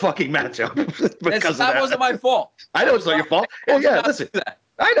motherfucking matchup because that wasn't my fault. I know it's not your fault. Oh yeah, listen.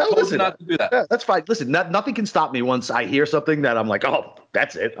 I know. Listen, not to do that. Yeah, that's fine. Listen, nothing can stop me once I hear something that I'm like, oh,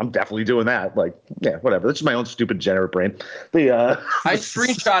 that's it. I'm definitely doing that. Like, yeah, whatever. That's just my own stupid degenerate brain. I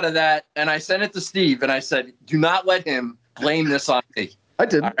screenshotted that and I sent it to Steve and I said, do not let him blame this on me. I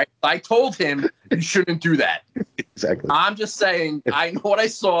did. All right? I told him you shouldn't do that. Exactly. I'm just saying, I know what I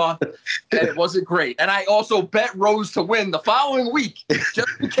saw, and it wasn't great. And I also bet Rose to win the following week, just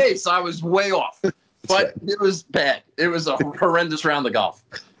in case I was way off. But it was bad. It was a horrendous round of golf.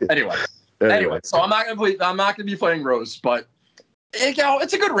 Anyway, so I'm not gonna be playing Rose, but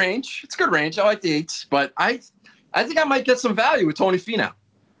it's a good range. It's a good range. I like the 8s, but I think I might get some value with Tony Finau.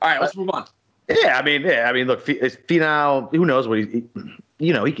 All right, let's move on. Yeah, I mean, look, Finau, who knows what he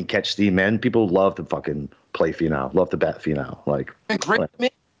can catch steam, man. People love to fucking play Finau, love to bet Finau. Like, great man,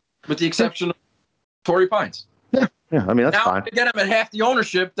 with the exception of Torrey Pines. Yeah, I mean, that's now, fine. I get him at half the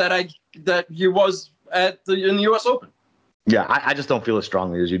ownership that he was in the U.S. Open. Yeah, I just don't feel as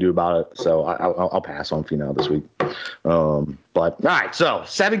strongly as you do about it, so I'll pass on Finau this week. But all right, so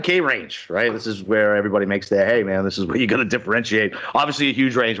 7K range, right? This is where everybody makes their hey, man. This is where you're gonna differentiate. Obviously, a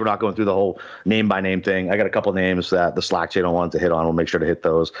huge range. We're not going through the whole name by name thing. I got a couple names that the Slack channel wanted to hit on. We'll make sure to hit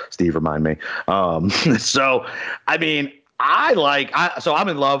those. Steve, remind me. So, I mean, so I'm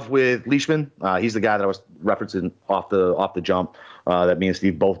in love with Leishman. He's the guy that I was referencing off the jump. That me and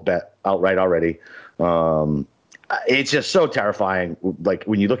Steve both bet outright already. It's just so terrifying, like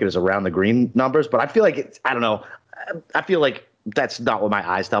when you look at his around the green numbers. But I feel like I don't know. I feel like that's not what my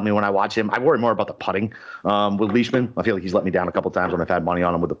eyes tell me when I watch him. I worry more about the putting with Leishman. I feel like he's let me down a couple times when I've had money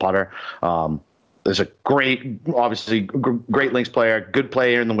on him with the putter. There's a great links player, good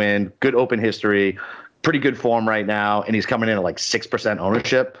player in the wind, good open history, pretty good form right now, and he's coming in at like 6%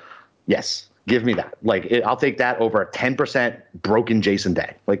 ownership. Yes. Give me that. Like, I'll take that over a 10% broken Jason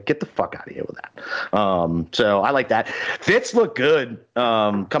Day. Like, get the fuck out of here with that. So I like that. Fitz looked good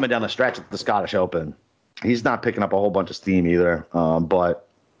coming down the stretch at the Scottish Open. He's not picking up a whole bunch of steam either. But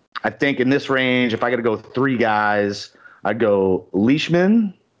I think in this range, if I got to go 3 guys, I'd go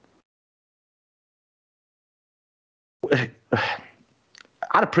Leishman.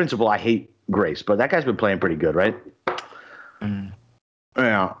 Out of principle, I hate Grace, but that guy's been playing pretty good, right?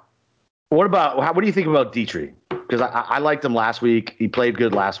 Yeah. What do you think about Dietrich? Because I liked him last week. He played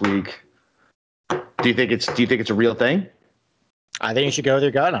good last week. Do you think it's a real thing? I think you should go with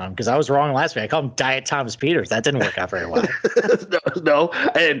your gut on him because I was wrong last week. I called him Diet Thomas Peters. That didn't work out very well. no,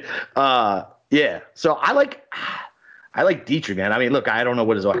 and yeah. So I like Dietrich, man. I mean, look, I don't know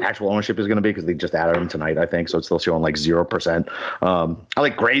what his actual ownership is going to be because they just added him tonight, I think. So it's still showing like 0%. I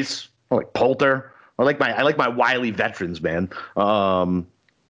like Grace. I like Poulter. I like my wily veterans, man.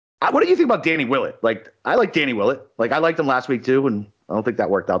 What do you think about Danny Willett? Like, I like Danny Willett. Like, I liked him last week too, and I don't think that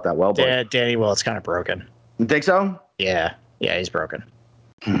worked out that well. But yeah, Danny Willett's kind of broken. You think so? Yeah, he's broken.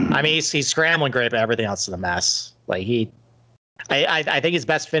 I mean, he's scrambling great, but everything else is a mess. Like I think his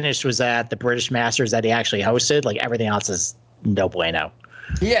best finish was at the British Masters that he actually hosted. Like everything else is no bueno.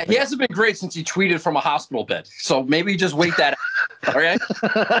 Yeah, he hasn't been great since he tweeted from a hospital bed. So maybe just wait that out. All right.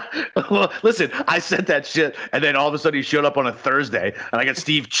 Well, listen, I said that shit, and then all of a sudden he showed up on a Thursday, and I got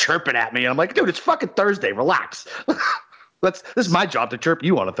Steve chirping at me, and I'm like, dude, it's fucking Thursday. Relax. This is my job to chirp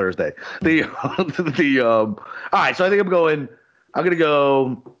you on a Thursday. All right, so I think I'm gonna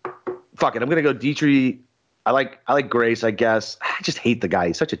go. Fuck it, I'm gonna go Dietrich. I like Grace, I guess. I just hate the guy.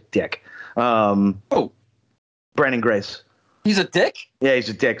 He's such a dick. Brandon Grace. He's a dick? Yeah, he's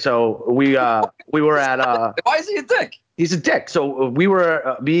a dick. So we were at Why is he a dick? He's a dick. So we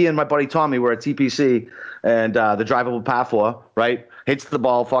were me and my buddy Tommy were at TPC and the drivable par 4, right? Hits the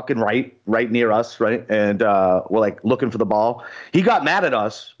ball fucking right near us, right? And we're like looking for the ball. He got mad at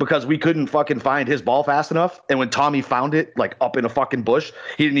us because we couldn't fucking find his ball fast enough. And when Tommy found it like up in a fucking bush,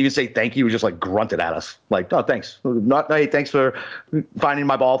 he didn't even say thank you. He was just like grunted at us. Like, oh, thanks. Hey, thanks for finding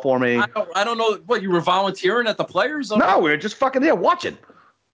my ball for me. I don't know what you were volunteering at the Players? No, we were just fucking there watching.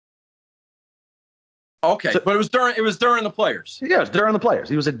 Okay, but it was during the Players. Yeah, it was during the Players.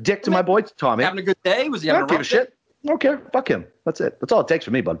 He was a dick to my boy Tommy. Having a good day? Was he having a rough shit? I don't care. Fuck him. That's it. That's all it takes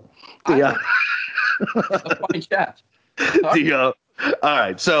for me, bud. That's a fine chat. All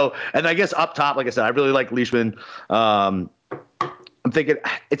right. So, and I guess up top, like I said, I really like Leishman. I'm thinking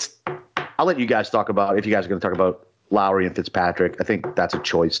I'll let you guys talk about, if you guys are going to talk about Lowry and Fitzpatrick. I think that's a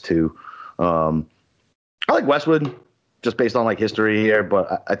choice too. I like Westwood just based on like history here,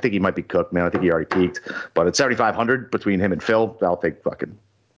 but I think he might be cooked, man. I think he already peaked. But at 7,500 between him and Phil, I'll take fucking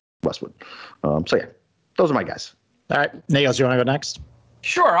Westwood. So yeah, those are my guys. All right, Nails, you want to go next?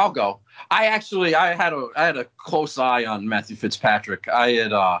 Sure, I'll go. I had a close eye on Matthew Fitzpatrick. I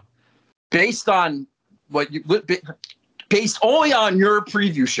had based only on your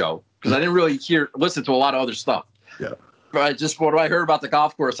preview show, because I didn't really listen to a lot of other stuff. Yeah. But just what I heard about the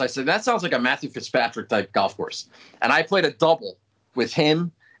golf course, I said that sounds like a Matthew Fitzpatrick type golf course. And I played a double with him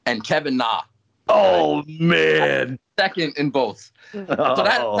and Kevin Na. Oh man, second in both. So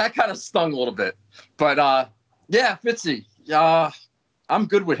that kind of stung a little bit. But yeah, Fitzy, I'm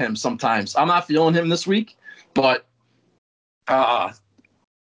good with him sometimes. I'm not feeling him this week, but I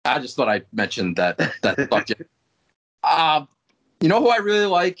just thought I'd mention that bucket. You know who I really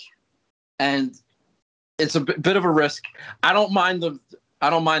like, and it's a bit of a risk. I don't mind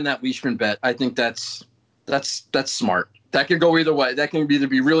that Leishman bet. I think that's smart. That could go either way. That can either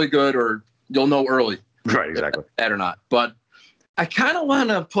be really good or you'll know early. Right, exactly. That or not. But I kind of want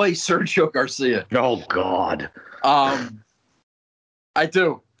to play Sergio Garcia. Oh God. I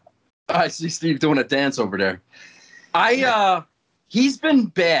do. I see Steve doing a dance over there. He's been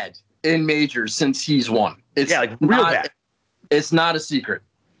bad in majors since he's won. It's real bad. It's not a secret.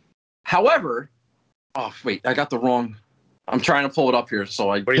 However, wait, I got the wrong. I'm trying to pull it up here.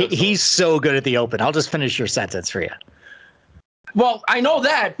 He's so good at the Open. I'll just finish your sentence for you. Well, I know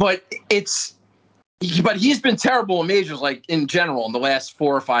that, but he's been terrible in majors, like in general, in the last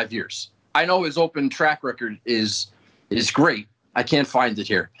 4 or 5 years. I know his Open track record is great. I can't find it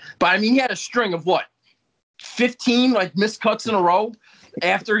here, but I mean, he had a string of 15 like missed cuts in a row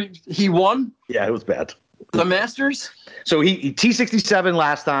after he won. Yeah, it was bad. The Masters. So he T67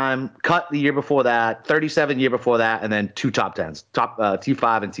 last time, cut the year before that, 37 year before that, and then 2 top 10s,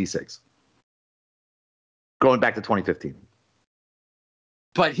 T5 and T6. Going back to 2015.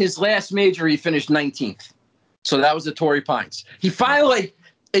 But his last major, he finished 19th. So that was the Torrey Pines. He finally,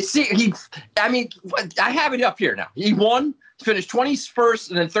 I have it up here now. He won, finished 21st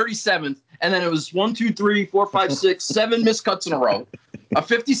and then 37th. And then it was 1, 2, 3, 4, 5, 6, 7 missed cuts in a row, a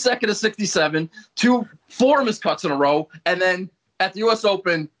 52nd to 67, 4 missed cuts in a row. And then at the U.S.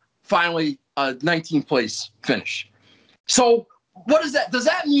 Open, finally a 19th place finish. So what is that? Does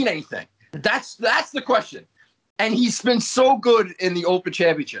that mean anything? That's the question. And he's been so good in the Open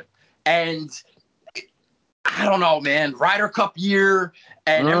Championship. And I don't know, man, Ryder Cup year,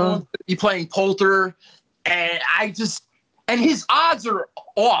 and everyone's going to be playing Poulter. And his odds are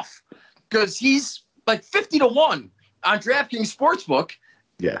off because he's like 50-1 on DraftKings Sportsbook.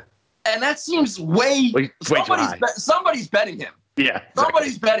 Yeah. And that seems way somebody's betting him. Yeah. Exactly.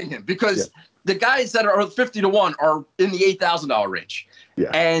 Somebody's betting him because the guys that are 50-1 are in the $8,000 range.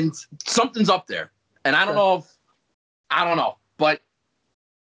 Yeah. And something's up there. And I don't know, but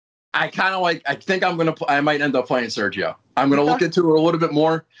I kind of I think I might end up playing Sergio. I'm going to look into it a little bit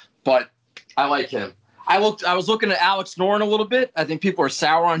more, but I like him. I was looking at Alex Noren a little bit. I think people are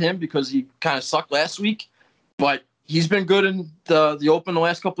sour on him because he kind of sucked last week, but he's been good in the Open the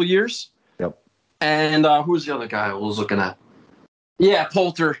last couple of years. Yep. And who's the other guy I was looking at? Yeah,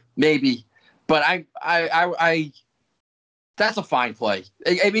 Poulter, maybe. But I that's a fine play.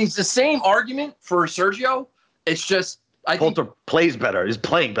 I mean, it's the same argument for Sergio. It's just Poulter plays better. He's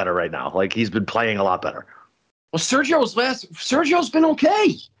playing better right now. Like, he's been playing a lot better. Well, Sergio's been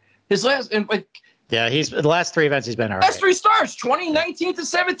okay. His last he's the last 3 events he's been all right. Last 3 starts, 2019 to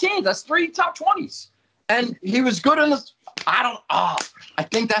 17. That's 3 top 20s. And he was good in this. I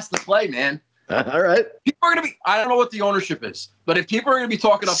think that's the play, man. All right. People are going to be, I don't know what the ownership is, but if people are going to be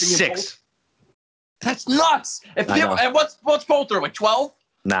talking up 6. That's nuts. And what's Poulter, like 12?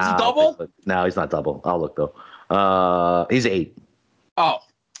 Nah. Is he double? No, he's not double. I'll look though. He's 8. Oh,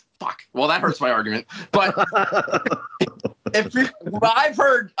 fuck. Well, that hurts my argument. But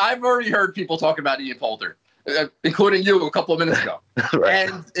I've already heard people talk about Ian Poulter, including you a couple of minutes ago. Right.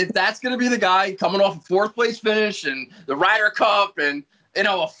 And if that's going to be the guy coming off a 4th place finish and the Ryder Cup and a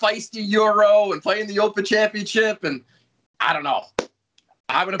feisty Euro and playing the Open Championship, and I don't know,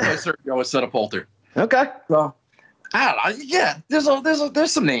 I'm going to play Sergio instead of Poulter. Okay. So I don't know. Yeah,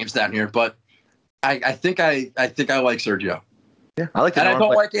 there's some names down here, but I think I like Sergio. Yeah, I like. And I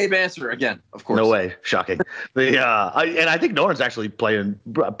don't like Abe Answer again, of course. No way, shocking. I think Noren's actually playing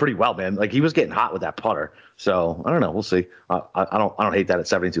pretty well, man. Like, he was getting hot with that putter. So I don't know. We'll see. I don't hate that at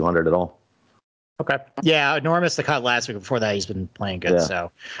 7,200 at all. Okay. Yeah, Noren missed the cut last week. Before that, he's been playing good. Yeah.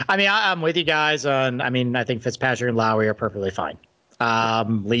 So, I mean, I'm with you guys on. I mean, I think Fitzpatrick and Lowry are perfectly fine.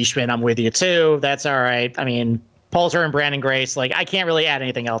 Leishman, I'm with you too. That's all right. I mean, Poulter and Brandon Grace, like, I can't really add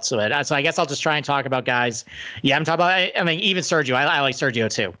anything else to it. So I guess I'll just try and talk about guys. Yeah, I'm talking about, I mean, even Sergio. I like Sergio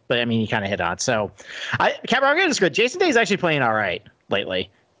too, but I mean, he kind of hit on. So Cameron is good. Jason Day is actually playing all right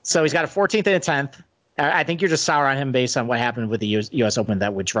lately. So he's got a 14th and a 10th. I think you're just sour on him based on what happened with the U.S. Open,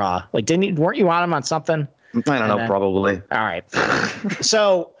 that withdrawal. Like, weren't you on him on something? I don't know, probably. All right.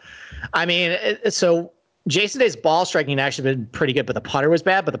 So, I mean, Jason Day's ball striking actually been pretty good, but the putter was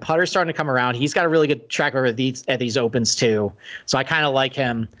bad. But the putter's starting to come around. He's got a really good track record at these Opens too. So I kind of like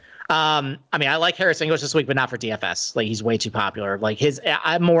him. I mean, I like Harris English this week, but not for DFS. Like, he's way too popular. Like,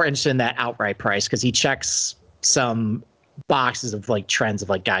 I'm more interested in that outright price because he checks some boxes of like trends of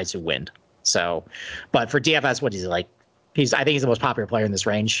like guys who win. So, but for DFS, what is he like? I think he's the most popular player in this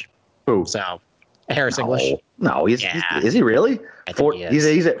range. Who? So Harris English. No, is he really? I think he is.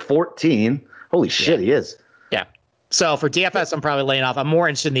 He's at 14. Holy shit, he is. Yeah. So for DFS, I'm probably laying off. I'm more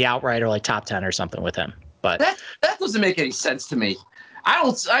interested in the outright or like top 10 or something with him. But that doesn't make any sense to me.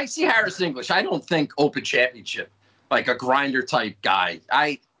 I see Harris English. I don't think Open Championship, like a grinder type guy.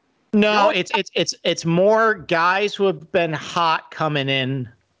 No, it's more guys who have been hot coming in,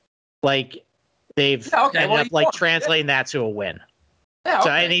 like they've ended up like translating that to a win. Yeah, okay. So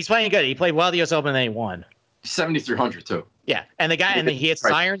and he's playing good. He played well at the US Open and then he won. 7,300 too. Yeah, and the guy and he hits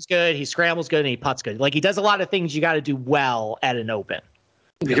irons good, he scrambles good, and he putts good. Like he does a lot of things you got to do well at an Open.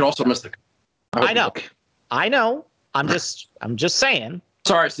 He can also miss the. I know. I'm just saying.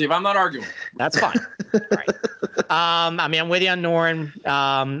 Sorry, Steve. I'm not arguing. That's fine. Right. I mean, I'm with you on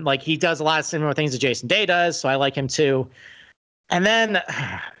Noren. Like he does a lot of similar things that Jason Day does, so I like him too. And then,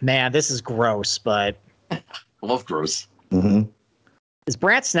 man, this is gross, but I love gross. Mm-hmm. Is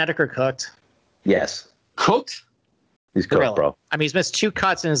Brandt Snedeker cooked? Yes. Cooked? He's cooked, really? bro. I mean, he's missed 2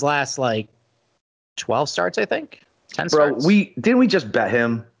 cuts in his last 12 starts, I think. 10 bro, starts. didn't we just bet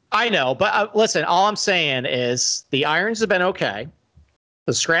him? I know, but listen, all I'm saying is the irons have been okay.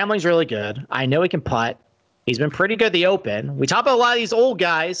 The scrambling's really good. I know he can putt. He's been pretty good at the Open. We talk about a lot of these old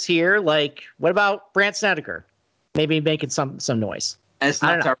guys here. Like, what about Brandt Snedeker? Maybe making some noise. And it's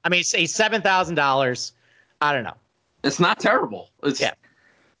not terrible. I mean, he's $7,000. I don't know. It's not terrible.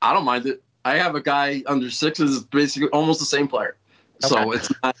 I don't mind it. I have a guy under 6s, basically almost the same player. Okay. So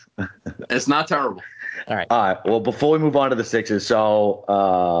it's not terrible. All right. Well, before we move on to the 6s, so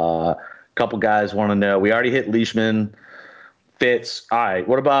a couple guys want to know. We already hit Leishman, Fitz. All right.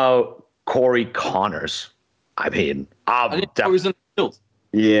 What about Corey Connors? I mean, I didn't know he was in the field.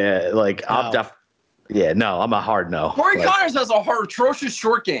 Yeah, I'm a hard no. Corey Connors has a atrocious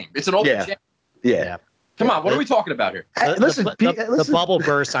short game. It's an open jam. Yeah. Come on, what are we talking about here? Listen, the bubble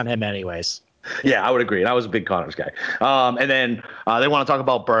burst on him anyways. Yeah, I would agree. And I was a big Connors guy. And then they want to talk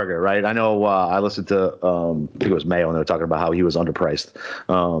about Berger, right? I know I listened to, I think it was Mayo, and they were talking about how he was underpriced,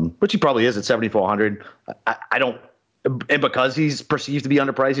 which he probably is at 7,400. I don't, and because he's perceived to be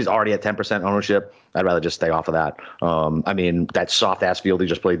underpriced, he's already at 10% ownership. I'd rather just stay off of that. I mean, that soft ass field he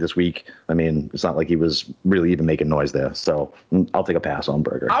just played this week. I mean, it's not like he was really even making noise there. So I'll take a pass on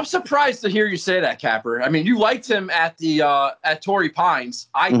Berger. I'm surprised to hear you say that, Capper. I mean, you liked him at the at Torrey Pines.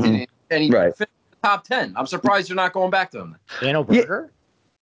 I didn't, and he finished the top 10. I'm surprised you're not going back to him. Daniel Berger?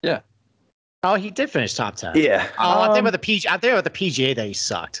 Yeah. Oh, he did finish top 10. Yeah. Oh, I'm thinking about the PGA that he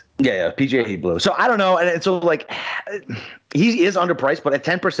sucked. Yeah, PGA he blew. So I don't know, and so he is underpriced, but at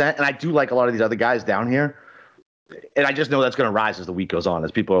 10%, and I do like a lot of these other guys down here, and I just know that's going to rise as the week goes on, as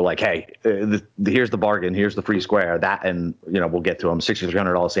people are like, hey, here's the bargain, here's the free square, that, and we'll get to him,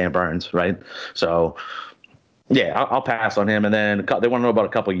 $6,300 Sam Burns, right? So. Yeah, I'll pass on him. And then they want to know about a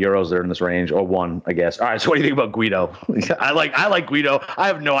couple of Euros that are in this range, or one, I guess. All right, so what do you think about Guido? I like Guido. I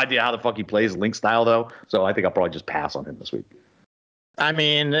have no idea how the fuck he plays link style, though. So I think I'll probably just pass on him this week. I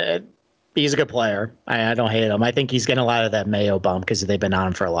mean, he's a good player. I don't hate him. I think he's getting a lot of that Mayo bump because they've been on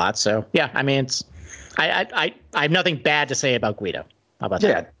him for a lot. So, yeah, I mean, I have nothing bad to say about Guido. How about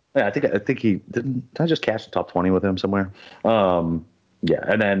that? Yeah, I think he didn't. Did I just cash the top 20 with him somewhere? Yeah,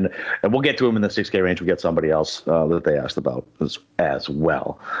 and we'll get to him in the 6K range. We get somebody else that they asked about as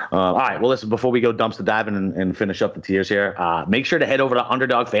well. All right, well, listen, before we go dumpster diving and finish up the tiers here, make sure to head over to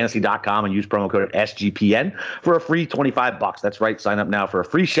UnderdogFantasy.com and use promo code SGPN for a free $25. That's right, sign up now for a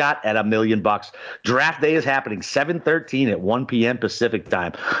free shot at $1 million. Draft day is happening 7/13 at 1 p.m. Pacific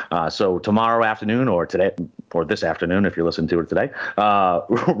time. So tomorrow afternoon or today or this afternoon, if you're listening to it today,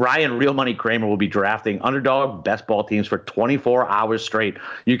 Ryan Real Money Kramer will be drafting Underdog best ball teams for 24 hours straight.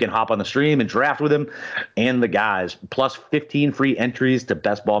 You can hop on the stream and draft with him and the guys. Plus 15 free entries to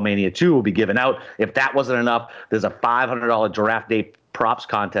Best Ball Mania 2 will be given out. If that wasn't enough, there's a $500 draft day props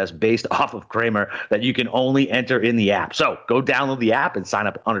contest based off of Kramer that you can only enter in the app. So go download the app and sign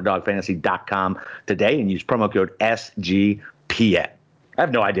up at UnderdogFantasy.com today and use promo code SGPN. I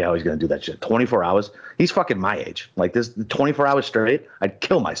have no idea how he's going to do that shit. 24 hours. He's fucking my age. Like this 24 hours straight, I'd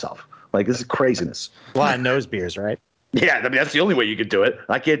kill myself. Like this is craziness. A lot of nose beers, right? Yeah, I mean, that's the only way you could do it.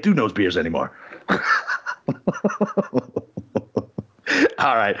 I can't do nose beers anymore.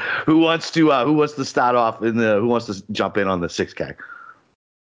 All right. Who wants to start off who wants to jump in on the 6K?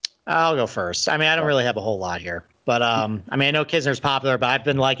 I'll go first. I mean, I don't really have a whole lot here. But I mean, I know Kisner's popular, but I've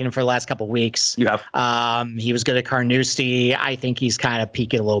been liking him for the last couple of weeks. You have. He was good at Carnoustie. I think he's kind of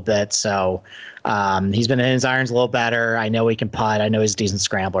peaking a little bit. So he's been in his irons a little better. I know he can putt. I know he's a decent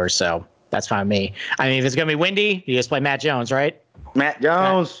scrambler. So that's fine with me. I mean, if it's going to be windy, you just play Matt Jones, right? Matt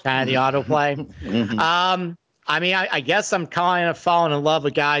Jones. Kind of the auto play. Mm-hmm. I mean, I guess I'm kind of falling in love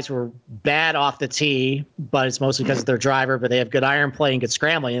with guys who are bad off the tee, but it's mostly because of their driver, but they have good iron play and good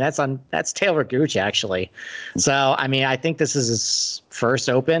scrambling. And that's Taylor Gooch, actually. So, I mean, I think this is his first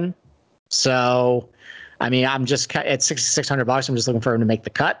Open. So, I mean, I'm just at $6,600. I'm just looking for him to make the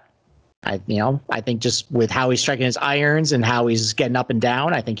cut. I think just with how he's striking his irons and how he's getting up and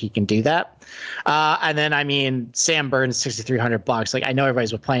down, I think he can do that. And then, I mean, Sam Burns, $6,300. Like, I know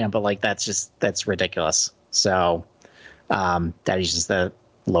everybody's been playing him, but like, that's ridiculous. So that is just the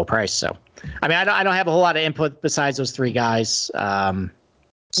low price. So, I mean, I don't have a whole lot of input besides those three guys.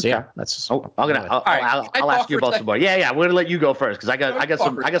 So yeah, that's. I'll ask you about some more. Yeah, we're gonna let you go first because I got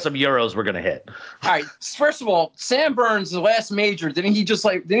some euros we're gonna hit. All right. First of all, Sam Burns, the last major, didn't he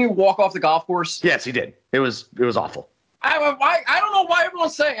walk off the golf course? Yes, he did. It was awful. I don't know why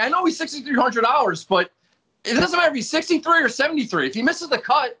everyone's saying. I know he's $6,300, but it doesn't matter if he's 63 or 73. If he misses the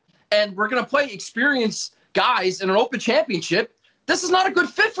cut, and we're gonna play experienced guys in an Open Championship, this is not a good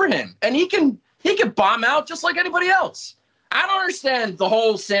fit for him, and he can bomb out just like anybody else. I don't understand the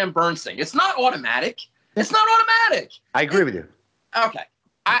whole Sam Burns thing. It's not automatic. I agree with you. Okay.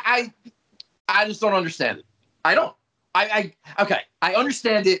 I just don't understand it. I don't. Okay. I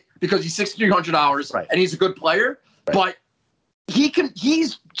understand it because he's $6,300 right. and he's a good player, right. But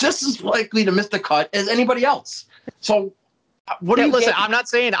he's just as likely to miss the cut as anybody else. So listen, I'm not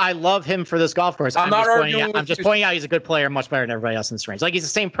saying I love him for this golf course. I'm just pointing out he's a good player, much better than everybody else in this range. Like, he's the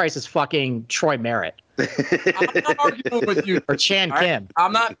same price as fucking Troy Merritt. I'm not arguing with you. Or Chan Kim.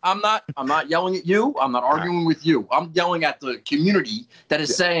 I'm not yelling at you. I'm not arguing with you. I'm yelling at the community that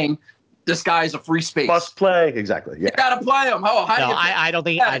is saying this guy is a free space. Must play. Exactly. Yeah. You gotta play him. I don't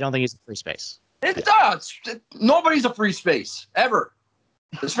think he's a free space. It does. Nobody's a free space ever.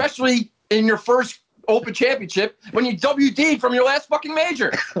 Especially in your first Open Championship when you WD from your last fucking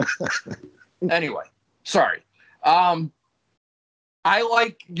major. Anyway, sorry. I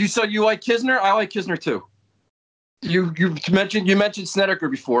like you said you like Kisner. I like Kisner too. You mentioned Snedeker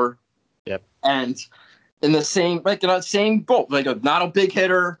before. Yep. And in the same boat, not a big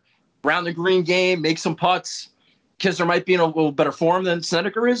hitter, round the green game, make some putts. Kisner might be in a little better form than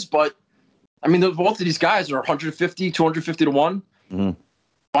Snedeker is, but I mean, both of these guys are 150, 250 to 1. Mm-hmm.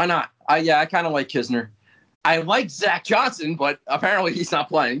 Why not? I kind of like Kisner. I like Zach Johnson, but apparently he's not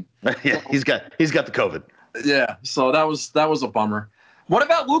playing. Yeah, he's got the COVID. Yeah, so that was a bummer. What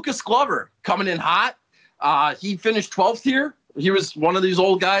about Lucas Glover coming in hot? He finished 12th here. He was one of these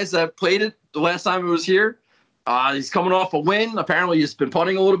old guys that played it the last time he was here. He's coming off a win. Apparently he's been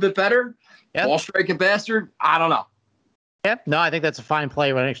putting a little bit better. Yep. Ball striking bastard. I don't know. Yep. No, I think that's a fine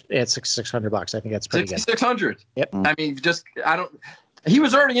play when it's $600. I think that's pretty good. 6,600. Yep. I mean, he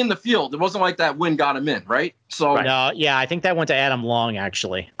was already in the field. It wasn't like that win got him in, right? So no, yeah, I think that went to Adam Long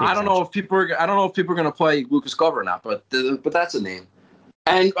actually. I don't know if people are going to play Lucas Glover or not, but that's a name.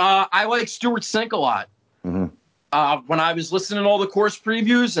 And I like Stuart Sink a lot. Mm-hmm. When I was listening to all the course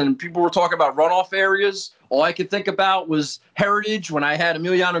previews and people were talking about runoff areas, all I could think about was Heritage when I had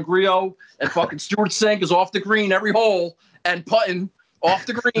Emiliano Grillo and fucking Stuart Sink is off the green every hole and putting off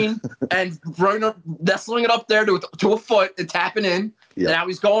the green and nestling it up there to a foot and tapping in. Yep. And now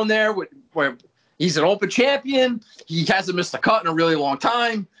he's going there where he's an Open champion. He hasn't missed a cut in a really long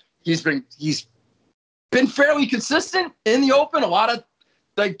time. He's been fairly consistent in the Open. A lot of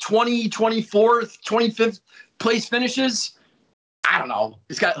like 24th, 25th place finishes. I don't know.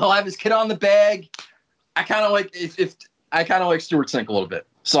 He'll have his kid on the bag. I kind of like Stuart Sink a little bit.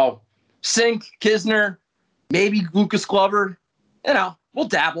 So Sink, Kisner, maybe Lucas Glover. We'll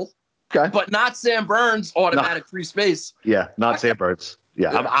dabble. Okay. But not Sam Burns, automatic free space. Yeah, not Sam Burns.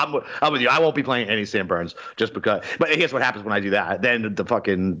 Yeah, I'm with you. I won't be playing any Sam Burns just because. But here's what happens when I do that. Then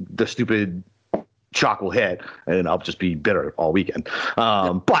the stupid chalk will hit, and I'll just be bitter all weekend.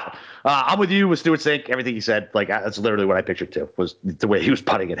 But I'm with you with Stuart Sink. Everything he said, like that's literally what I pictured too. Was the way he was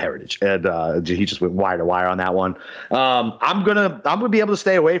putting at Heritage, and he just went wire to wire on that one. I'm gonna be able to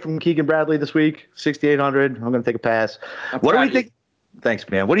stay away from Keegan Bradley this week. 6,800. I'm gonna take a pass. What do we think? Thanks,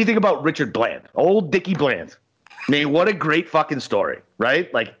 man. What do you think about Richard Bland? Old Dickie Bland. I mean, what a great fucking story,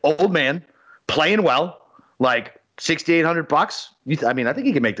 right? Like, old man, playing well, like $6,800. I mean, I think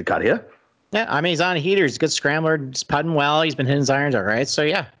he can make the cut here. Yeah, I mean, he's on a heater. He's a good scrambler. He's putting well. He's been hitting his irons all right. So,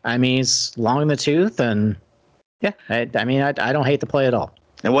 yeah, I mean, he's long in the tooth. And, yeah, I don't hate the play at all.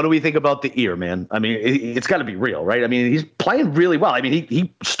 And what do we think about the ear, man? I mean, it's got to be real, right? I mean, he's playing really well. I mean,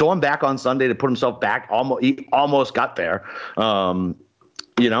 he stormed back on Sunday to put himself back. He almost got there.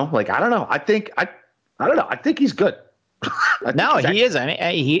 Like, I don't know. I don't know. I think he's good. He is. I mean,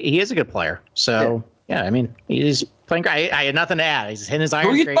 he is a good player. So, yeah, I mean, he's playing great. I had nothing to add. He's hitting his irons.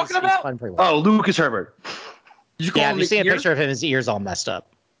 Who are you talking about? Well. Oh, Lucas Herbert. If you see a picture of him, his ear's all messed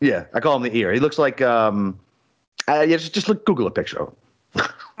up. Yeah, I call him the ear. He looks like just Google a picture of him.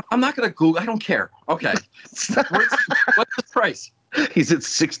 I'm not going to Google. I don't care. Okay. What's the price? He's at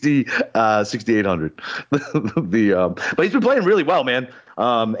 6,800. But he's been playing really well, man.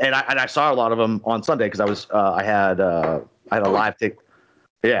 And I saw a lot of him on Sunday because I had a live ticket.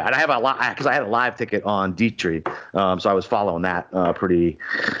 Yeah, and I had a live ticket on Dietrich, so I was following that pretty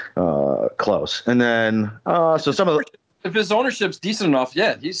close. And then so some of the. If his ownership's decent enough,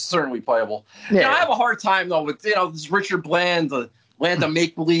 yeah, he's certainly playable. Yeah. I have a hard time though with this Richard Bland, the land of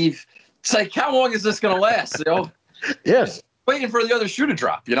make believe. It's like, how long is this going to last? Yes. Waiting for the other shoe to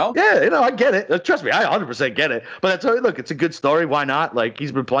drop. Yeah, I get it. Trust me, I 100% get it. But look, it's a good story. Why not? Like,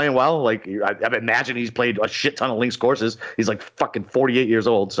 he's been playing well. Like, I imagine he's played a shit ton of links courses. He's like fucking 48 years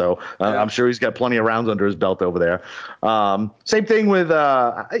old, so I'm sure he's got plenty of rounds under his belt over there. Same thing with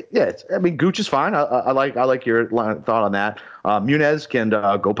Gooch is fine. I like your thought on that. Muniz can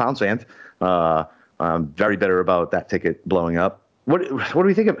go pound sand. I'm very bitter about that ticket blowing up. What do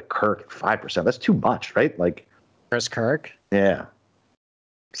we think of Kirk at 5%? That's too much, right? Like Chris Kirk. Yeah.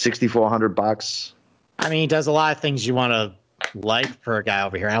 $6,400. I mean, he does a lot of things you want to like for a guy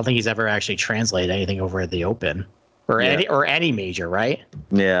over here. I don't think he's ever actually translated anything over at the Open or any major, right?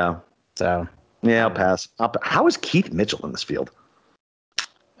 Yeah. So yeah, I'll pass. How is Keith Mitchell in this field?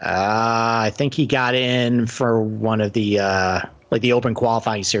 I think he got in for one of the the Open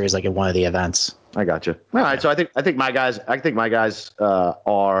qualifying series, like at one of the events. I got you. All right, so I think my guys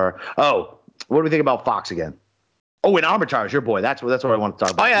are. Oh, what do we think about Fox again? Oh, and Armitage, your boy. That's what I want to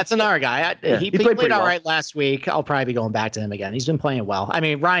talk about. Oh yeah, that's another guy. He played all right last week. I'll probably be going back to him again. He's been playing well. I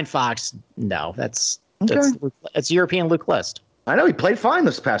mean, Ryan Fox. No, that's European Luke List. I know he played fine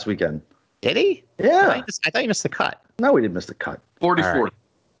this past weekend. Did he? Yeah. I thought he missed the cut. No, he didn't miss the cut. 44th.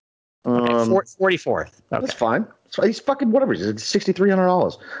 Okay, 44th. Okay. That's fine. So he's fucking whatever. He's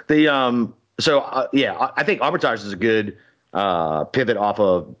 $6,300. I think Armitage is a good pivot off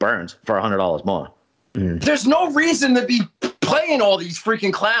of Burns for $100 more. There's no reason to be playing all these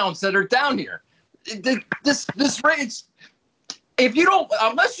freaking clowns that are down here. This race, if you don't,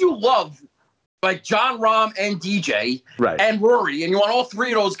 unless you love like John Rahm and DJ and Rory, and you want all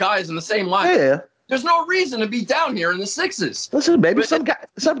three of those guys in the same line, there's no reason to be down here in the sixes. Listen, maybe some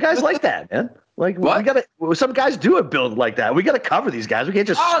guys like that, man. Like what? Some guys do a build like that. We gotta cover these guys. We can't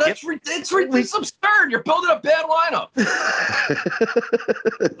just. Oh, it's absurd. You're building a bad lineup.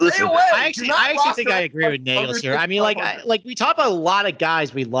 Listen, I actually think I agree with Nagels here. I mean, like we talk about a lot of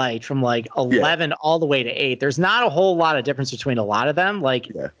guys we liked from like 11 all the way to 8. There's not a whole lot of difference between a lot of them. Like,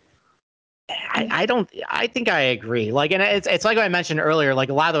 I think I agree. Like, and it's like I mentioned earlier. Like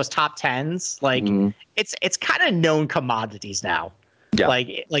a lot of those top 10s, like it's kind of known commodities now. Yeah.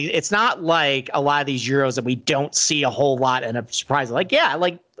 Like it's not like a lot of these Euros that we don't see a whole lot and a surprise. Like,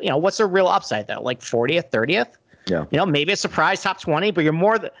 what's the real upside though? Like 40th, 30th? Yeah. Maybe a surprise top 20, but you're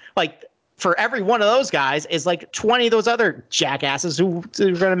more like for every one of those guys is like 20 of those other jackasses who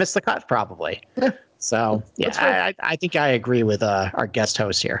are going to miss the cut probably. So I think I agree with our guest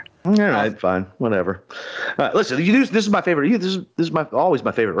host here. All right, fine, whatever. Listen, this is my favorite. This is always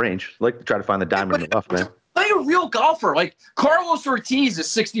my favorite range. I like to try to find the diamond in the rough, man. Play a real golfer. Like Carlos Ortiz is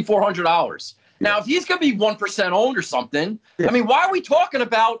 $6,400. Now, if he's going to be 1% owned or something, I mean, why are we talking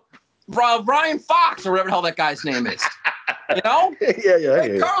about Ryan Fox or whatever the hell that guy's name is? You know?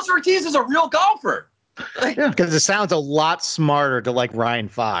 Carlos Ortiz is a real golfer. Because it sounds a lot smarter to like Ryan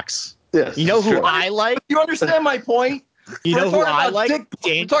Fox. Yes, you know who I like? You understand my point? You know who I like?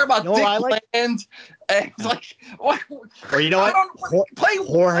 We're talking about Dick Bland. And like, what? Or you know what? Play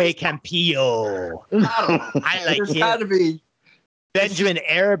Jorge Campillo. I like There's him. got to be Benjamin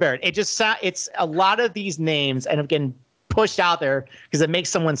Herbert. It's a lot of these names end up getting pushed out there because it makes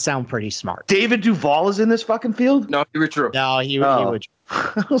someone sound pretty smart. David Duval is in this fucking field? No, he withdrew. No, he would.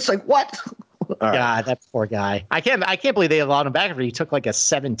 I was like, what? God, that poor guy. I can't believe they allowed him back after he took like a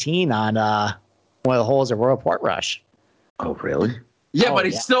 17 on one of the holes at Royal Portrush. Oh, really? Yeah, but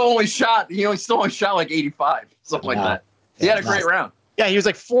he still only shot. He still only shot like 85, something like that. He had a great round. Yeah, he was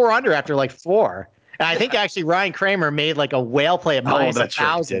like 4 under after like 4. And I think actually Ryan Kramer made like a whale play at minus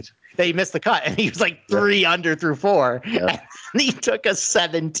 1,000 that he missed the cut, and he was like 3 under through 4, and he took a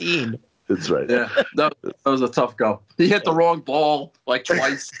 17. That's right. Yeah, that was a tough go. He hit the wrong ball like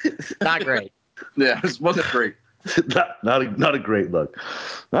twice. Not great. Yeah, it wasn't great. not a great look.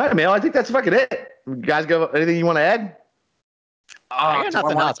 All right, man. I think that's fucking it. You guys got anything you want to add? I got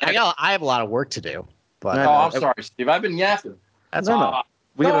nothing else. I have a lot of work to do. But I'm sorry, Steve. I've been yapping. That's all.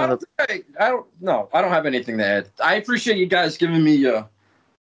 I don't have anything to add. I appreciate you guys giving me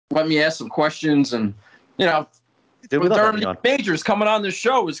let me ask some questions, and during the majors coming on this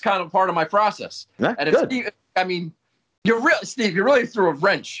show is kind of part of my process. Yeah, and if Steve, I mean, Steve, you really threw a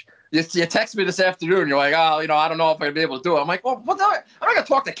wrench You text me this afternoon. You're like, oh, I don't know if I'm gonna be able to do it. I'm like, well, I'm not gonna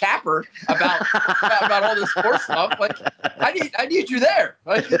talk to Capper about all this sports stuff. Like, I need you there.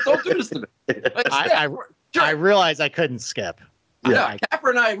 Like, don't do this to me. Like, I realized I couldn't skip. Yeah, Capper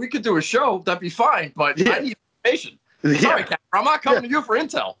and I, we could do a show. That'd be fine. But I need information. Sorry, Capper, I'm not coming to you for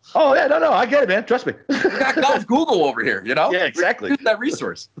intel. Oh yeah, no, I get it, man. Trust me. We got Golf Google over here. Yeah, exactly. Use that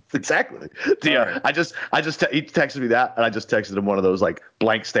resource. Exactly. Yeah, he texted me that, and I just texted him one of those like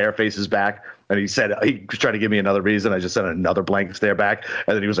blank stare faces back, and he said he was trying to give me another reason. I just sent another blank stare back,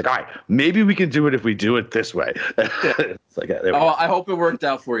 and then he was like, "All right, maybe we can do it if we do it this way." It's like, I hope it worked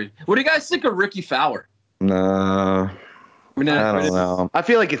out for you. What do you guys think of Ricky Fowler? No. I don't know. I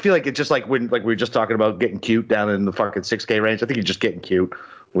feel like it's just like when we were just talking about getting cute down in the fucking 6K range. I think he's just getting cute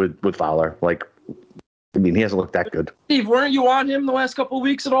with Fowler. Like, I mean, he hasn't looked that good. Steve, weren't you on him the last couple of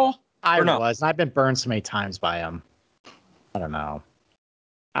weeks at all? I was. And I've been burned so many times by him. I don't know.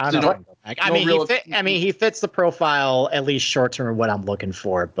 He fits the profile at least short term of what I'm looking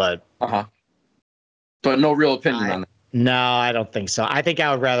for, but But no real opinion on it. No, I don't think so. I think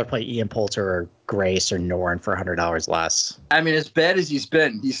I would rather play Ian Poulter or Grace or Noren for $100 less. I mean, as bad as he's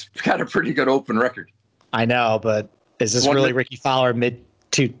been, he's got a pretty good open record. I know, but is this really Ricky Fowler mid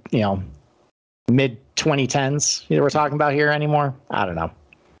 2010s we're talking about here anymore? I don't know.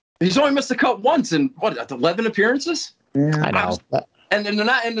 He's only missed the cut once in 11 appearances. Yeah, I know. And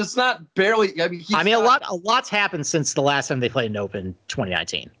it's not barely. I mean, a lot's happened since the last time they played an Open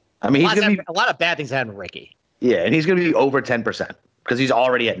 2019. I mean, a lot of bad things happened to Ricky. Yeah, and he's going to be over 10% because he's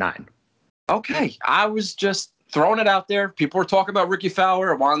already at 9. Okay, I was just throwing it out there. People were talking about Ricky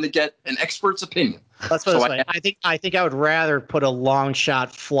Fowler. I wanted to get an expert's opinion. Let's put it this way. I think I would rather put a long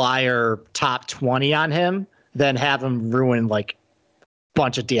shot flyer top 20 on him than have him ruin like a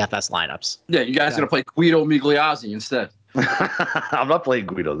bunch of DFS lineups. Yeah, you guys going to play Guido Migliozzi instead. I'm not playing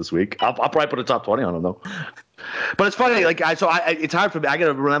Guido this week. I'll probably put a top 20 on him though. But it's funny, like it's hard for me. I got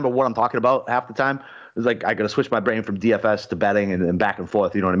to remember what I'm talking about half the time. It's like I got to switch my brain from DFS to betting and back and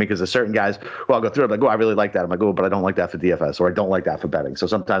forth. You know what I mean? Because there's certain guys who I'll go through. I'm like, oh, I really like that. I'm like, oh, but I don't like that for DFS, or I don't like that for betting. So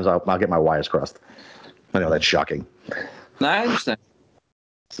sometimes I'll get my wires crossed. I know that's shocking. No, I understand.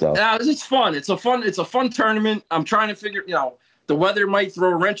 So yeah, it's fun. It's a fun tournament. I'm trying to figure. The weather might throw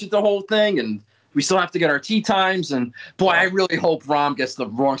a wrench at the whole thing, and we still have to get our tee times. And boy, I really hope Rahm gets the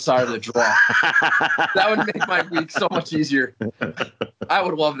wrong side of the draw. That would make my week so much easier. I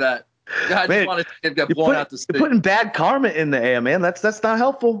would love that. I just want to get blown out the state. You're putting bad karma in the air, man. That's not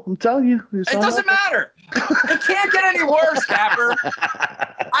helpful. I'm telling you. It doesn't matter. It can't get any worse, Capper.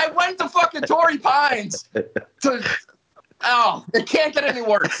 I went to fucking Torrey Pines. It can't get any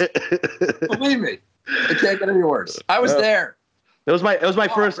worse. Believe me, it can't get any worse. I was there. It was my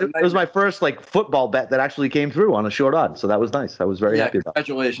first like football bet that actually came through on a short odd, so that was nice. I was very happy about it.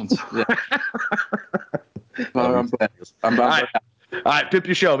 Congratulations. Yeah. I'm glad. I'm glad. All right, pimp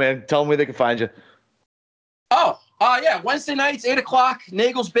your show, man. Tell them where they can find you. Yeah. Wednesday nights, 8 o'clock,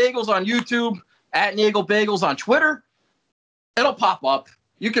 Nagel's Bagels on YouTube, at Nagel Bagels on Twitter. It'll pop up.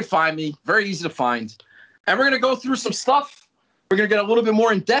 You can find me. Very easy to find. And we're going to go through some stuff. We're going to get a little bit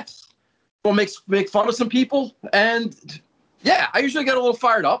more in depth. We'll make fun of some people. And, yeah, I usually get a little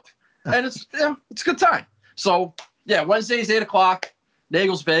fired up. And it's a good time. So, yeah, Wednesdays, 8 o'clock,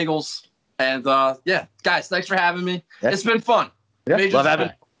 Nagel's Bagels. And, guys, thanks for having me. Yeah. It's been fun. Yeah,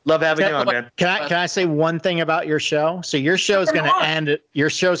 love having you on, man. Can I say one thing about your show? So your show's going to end at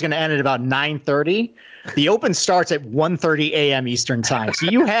about 9:30. The Open starts at 1:30 a.m. Eastern time. So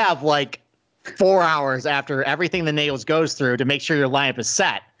you have like 4 hours after everything the Nagels goes through to make sure your lineup is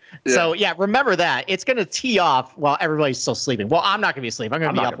set. Yeah. So yeah, remember that it's going to tee off while everybody's still sleeping. Well, I'm not going to be asleep. I'm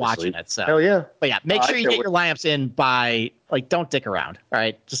going to be up watching it. So hell yeah. But yeah, make sure you get your lineups in by don't dick around. All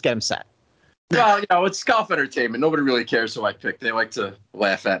right, just get them set. Well, it's golf entertainment. Nobody really cares who I pick. They like to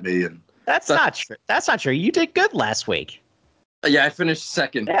laugh at me, and that's not true. That's not true. You did good last week. Yeah, I finished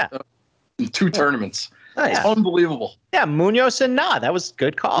second in 2 tournaments. Nice. It's unbelievable. Yeah, Munoz and it was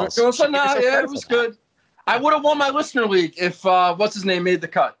good calls. Munoz and it was good. I would have won my listener league if what's his name made the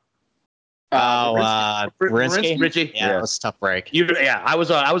cut. Richie. Yeah, it was a tough break. I was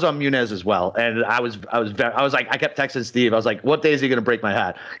on Munez as well, and I was like, I kept texting Steve. I was like, what day is he going to break my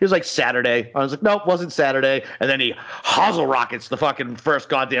hat? He was like, Saturday. I was like, nope, wasn't Saturday. And then he hosel rockets the fucking first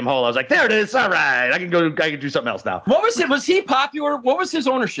goddamn hole. I was like, there it is. All right, I can do something else now. What was it? Was he popular? What was his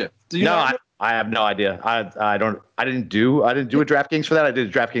ownership? Do you know? I have no idea. I didn't do a DraftKings for that. I did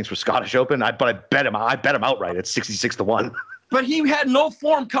a DraftKings for Scottish Open. But I bet him outright at 66-1. But he had no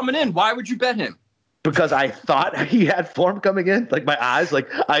form coming in. Why would you bet him? because I thought he had form coming in. Like my eyes, like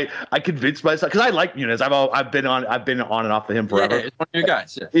I convinced myself because I like Muniz. I've been on and off of him forever. Yeah, it's one of your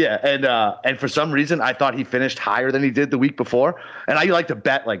guys. Yeah, and for some reason I thought he finished higher than he did the week before. And I like to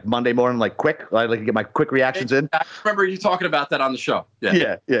bet like Monday morning, like quick. I like to get my quick reactions in. I remember you talking about that on the show.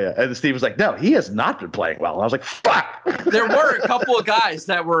 Yeah. And Steve was like, "No, he has not been playing well." And I was like, "Fuck." There were a couple of guys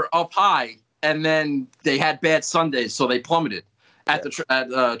that were up high, and then they had bad Sundays, so they plummeted at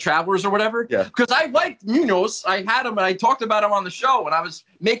the Travelers or whatever. Yeah. Because I liked Munoz. I had him, and I talked about him on the show, and I was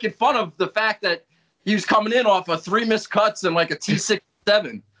making fun of the fact that he was coming in off of 3 missed cuts and like a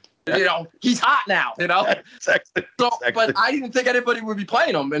T67. You know, he's hot now, you know? Exactly. But I didn't think anybody would be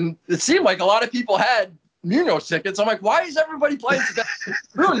playing him, and it seemed like a lot of people had Munoz tickets. I'm like, why is everybody playing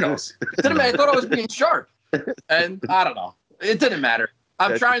Munoz? Didn't matter. I thought I was being sharp. And I don't know. It didn't matter.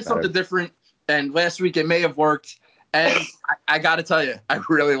 I'm trying something different, and last week it may have worked. And I got to tell you, I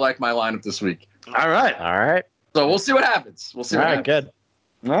really like my lineup this week. All right. So we'll see what happens. All right, good.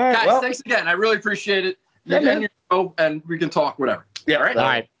 All right, Guys, thanks again. I really appreciate it. You and your show, and we can talk whatever. Yeah, all right. All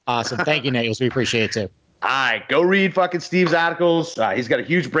right, awesome. Thank you, Nails. We appreciate it too. All right, go read fucking Steve's articles. He's got a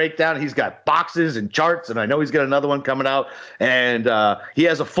huge breakdown. He's got boxes and charts, and I know he's got another one coming out. And he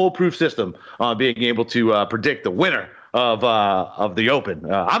has a foolproof system on being able to predict the winner of the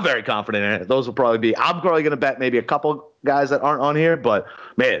Open. I'm very confident in it. Those will probably be. I'm probably going to bet maybe a couple guys that aren't on here, but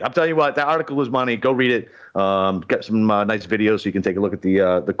man, I'm telling you what, that article is money. Go read it. Get some nice videos so you can take a look at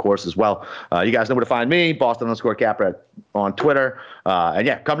the course as well. You guys know where to find me, Boston_Capra on Twitter. And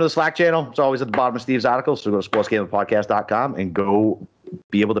yeah, come to the Slack channel. It's always at the bottom of Steve's articles. So go to sportsgamblingpodcast.com and go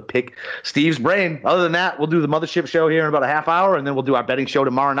be able to pick Steve's brain. Other than that, we'll do the mothership show here in about a half hour, and then we'll do our betting show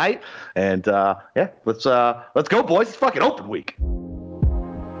tomorrow night. And yeah, let's go, boys. It's fucking Open week.